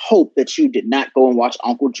hope that you did not go and watch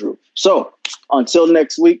Uncle Drew. So until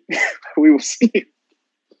next week, we will see you.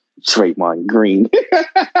 Draymond Green.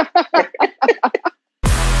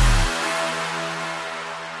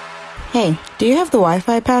 Hey, do you have the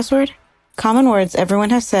Wi-Fi password? Common words everyone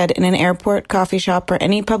has said in an airport, coffee shop, or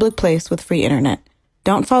any public place with free internet.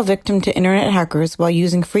 Don't fall victim to internet hackers while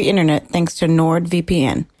using free internet thanks to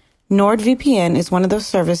NordVPN. NordVPN is one of those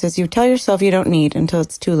services you tell yourself you don't need until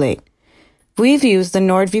it's too late. We've used the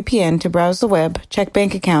NordVPN to browse the web, check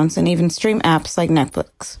bank accounts, and even stream apps like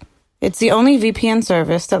Netflix. It's the only VPN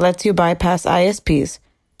service that lets you bypass ISPs,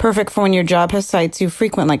 perfect for when your job has sites you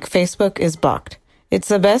frequent like Facebook is blocked. It's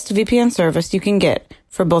the best VPN service you can get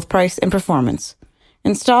for both price and performance.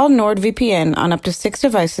 Install NordVPN on up to 6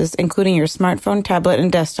 devices, including your smartphone, tablet,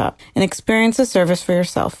 and desktop, and experience the service for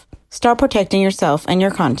yourself. Start protecting yourself and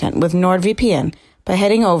your content with NordVPN by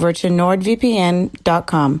heading over to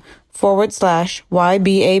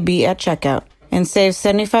nordvpn.com/YBAB at checkout and save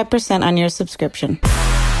 75% on your subscription.